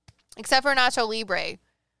 Except for Nacho Libre.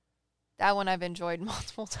 That one I've enjoyed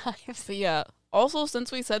multiple times. But yeah, also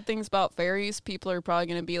since we said things about fairies, people are probably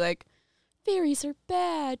going to be like, fairies are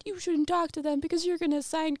bad. You shouldn't talk to them because you're going to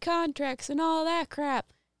sign contracts and all that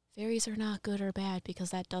crap. Fairies are not good or bad because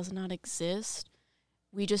that does not exist.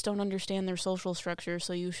 We just don't understand their social structure,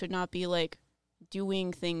 so you should not be, like,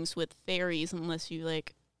 doing things with fairies unless you,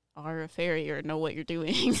 like, are a fairy or know what you're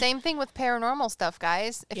doing. Same thing with paranormal stuff,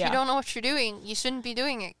 guys. If you don't know what you're doing, you shouldn't be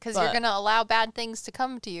doing it because you're going to allow bad things to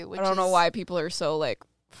come to you. I don't know why people are so, like,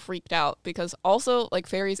 freaked out because also, like,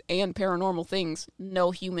 fairies and paranormal things,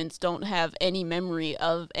 no humans don't have any memory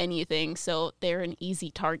of anything, so they're an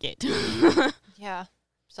easy target. Yeah.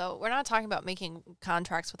 So we're not talking about making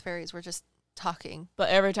contracts with fairies. We're just talking.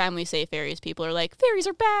 But every time we say fairies, people are like, fairies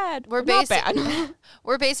are bad. We're not bad.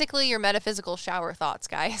 We're basically your metaphysical shower thoughts,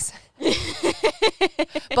 guys.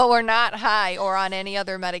 But we're not high or on any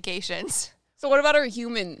other medications. So what about our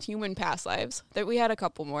human past lives? That we had a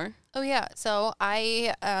couple more. Oh, yeah. So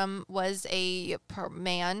I was a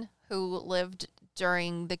man who lived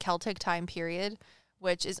during the Celtic time period,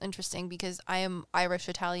 which is interesting because I am Irish,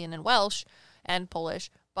 Italian, and Welsh and Polish.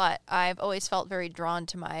 But I've always felt very drawn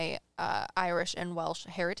to my Irish and Welsh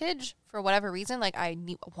heritage for whatever reason. Like, I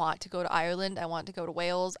want to go to Ireland. I want to go to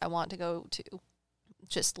Wales. I want to go to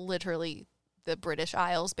just literally the British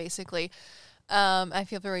Isles, basically. I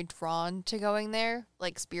feel very drawn to going there,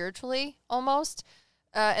 like spiritually almost.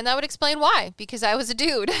 And that would explain why, because I was a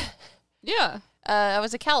dude. Yeah. I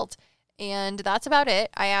was a Celt. And that's about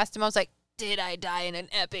it. I asked him, I was like, did I die in an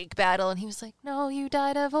epic battle? And he was like, no, you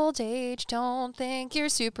died of old age. Don't think you're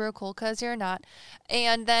super cool because you're not.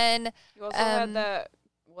 And then You also had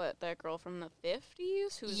that girl from the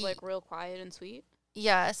 50s who's like real quiet and sweet.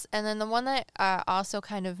 Yes. And then the one that also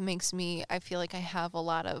kind of makes me, I feel like I have a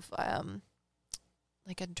lot of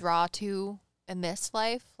like a draw to in this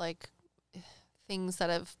life, like things that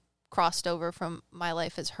have crossed over from my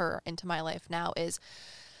life as her into my life now is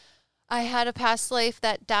I had a past life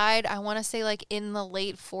that died, I want to say like in the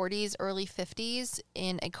late 40s, early 50s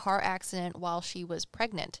in a car accident while she was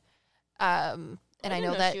pregnant. And I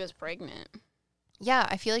know that she was pregnant. Yeah,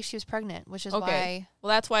 I feel like she was pregnant, which is why. Well,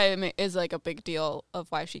 that's why it is like a big deal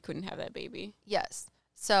of why she couldn't have that baby. Yes.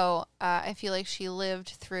 So I feel like she lived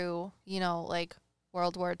through, like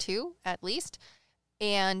World War II at least.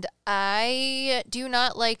 And I do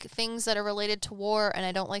not like things that are related to war, and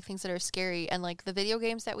I don't like things that are scary. And like the video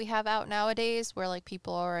games that we have out nowadays where like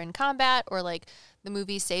people are in combat, or like the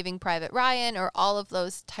movie Saving Private Ryan, or all of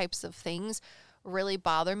those types of things really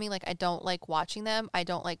bother me. Like I don't like watching them. I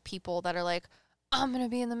don't like people that are like, I'm going to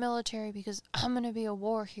be in the military because I'm going to be a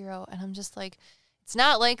war hero. And I'm just like, It's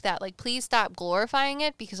not like that. Like, please stop glorifying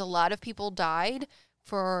it, because a lot of people died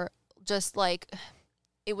for just like,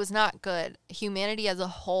 it was not good. Humanity as a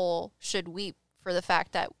whole should weep for the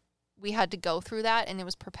fact that we had to go through that, and it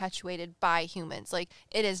was perpetuated by humans. Like,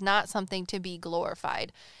 it is not something to be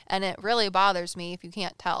glorified. And it really bothers me if you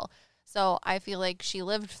can't tell. So I feel like she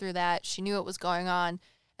lived through that. She knew what was going on.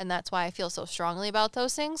 And that's why I feel so strongly about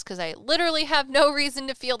those things, because I literally have no reason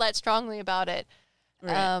to feel that strongly about it.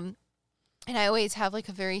 Right. And I always have like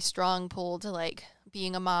a very strong pull to like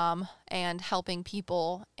being a mom and helping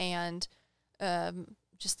people and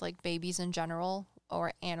just like babies in general,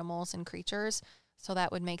 or animals and creatures. So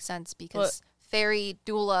that would make sense, because fairy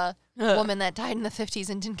doula woman that died in the 50s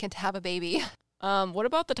and didn't get to have a baby. What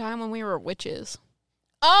about the time when we were witches?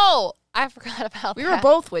 Oh, I forgot about that. We were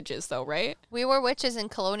both witches, though, right? We were witches in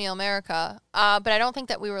colonial America, but I don't think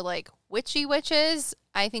that we were, like, witchy witches.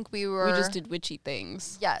 I think we were... We just did witchy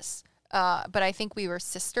things. Yes, but I think we were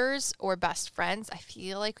sisters or best friends. I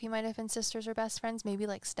feel like we might have been sisters or best friends, maybe,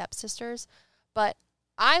 like, stepsisters. But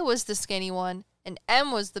I was the skinny one, and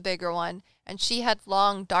Em was the bigger one, and she had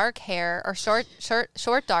long, dark hair, or short,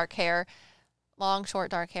 dark hair, long,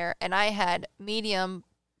 short, dark hair, and I had medium,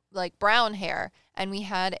 like, brown hair. And we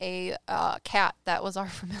had a cat that was our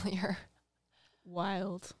familiar.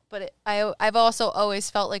 Wild. But I've also always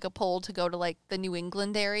felt like a pull to go to, like, the New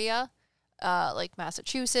England area, like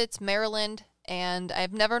Massachusetts, Maryland, and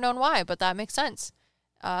I've never known why, but that makes sense.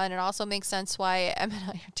 And it also makes sense why Em and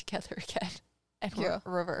I are together again, and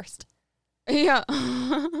reversed. Yeah.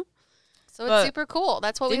 So it's super cool.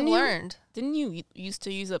 That's what we've learned. Didn't you used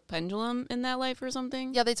to use a pendulum in that life or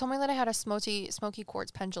something? Yeah, they told me that I had a smoky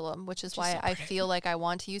quartz pendulum, which is why I feel like I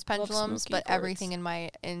want to use pendulums, but everything in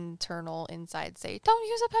my internal inside say, don't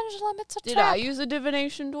use a pendulum, it's a trap. Did I use a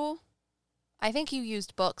divination tool? I think you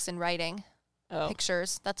used books and writing,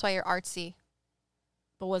 pictures. That's why you're artsy.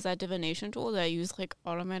 But was that divination tool? Did I use, like,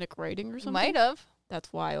 automatic writing or something? Might have.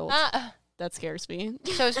 That's wild. That scares me.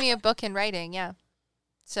 Shows me a book in writing, yeah.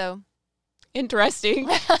 So... Interesting.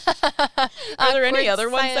 Are there any other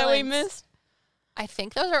ones that we missed? I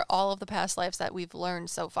think those are all of the past lives that we've learned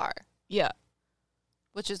so far. Yeah.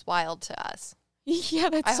 Which is wild to us. Yeah,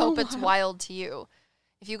 that's I hope it's wild to you.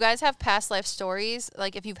 If you guys have past life stories,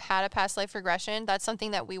 like if you've had a past life regression, that's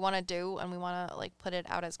something that we want to do, and we want to like put it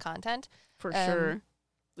out as content. For sure.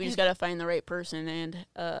 We just got to find the right person and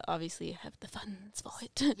obviously have the funds for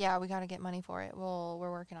it. Yeah, we got to get money for it.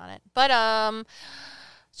 We're working on it. But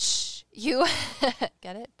you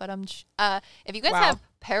get it? But if you guys have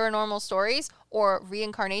paranormal stories or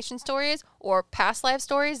reincarnation stories or past life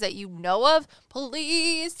stories that you know of,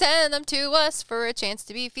 please send them to us for a chance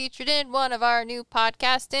to be featured in one of our new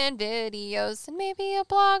podcasts and videos, and maybe a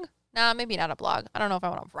blog. Nah, maybe not a blog. I don't know if I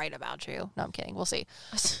want to write about you. No, I'm kidding. We'll see.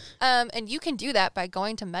 And you can do that by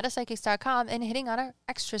going to metapsychics.com and hitting on our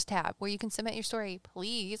extras tab where you can submit your story.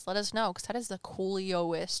 Please let us know, because that is the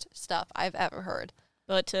coolioest stuff I've ever heard.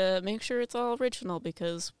 But make sure it's all original,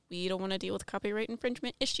 because we don't want to deal with copyright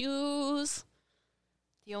infringement issues.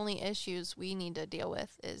 The only issues we need to deal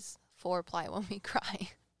with is foreplay when we cry.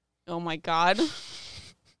 Oh my God.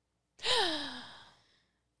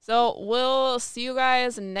 So we'll see you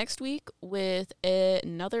guys next week with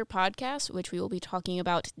another podcast, which we will be talking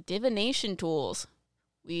about divination tools.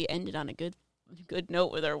 We ended on a good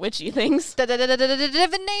note with our witchy things.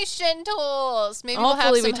 Divination tools. Maybe Hopefully we'll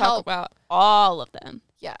have some we talk help about all of them.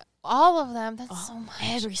 Yeah, all of them. That's so much.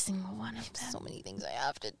 Every single one of them. So many things I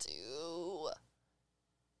have to do.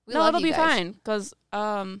 No, it'll be fine, because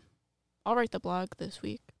I'll write the blog this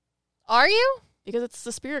week. Are you? Because it's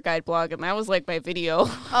the Spirit Guide blog, and that was, like, my video.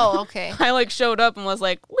 Oh, okay. I, like, showed up and was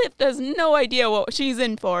like, Liv has no idea what she's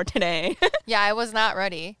in for today. Yeah, I was not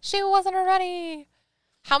ready. She wasn't ready.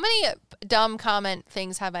 How many dumb comment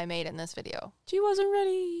things have I made in this video? She wasn't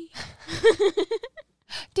ready.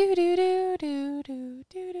 Do do do do do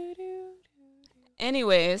do do do.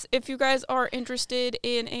 Anyways, if you guys are interested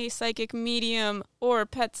in a psychic medium or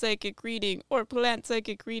pet psychic reading or plant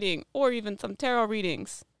psychic reading or even some tarot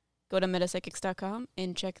readings, go to metapsychics.com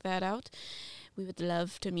and check that out. We would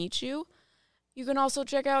love to meet you. You can also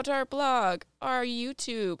check out our blog, our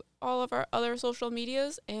YouTube, all of our other social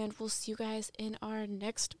medias, and we'll see you guys in our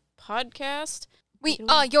next podcast. We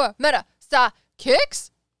are your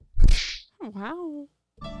metapsychics. Wow.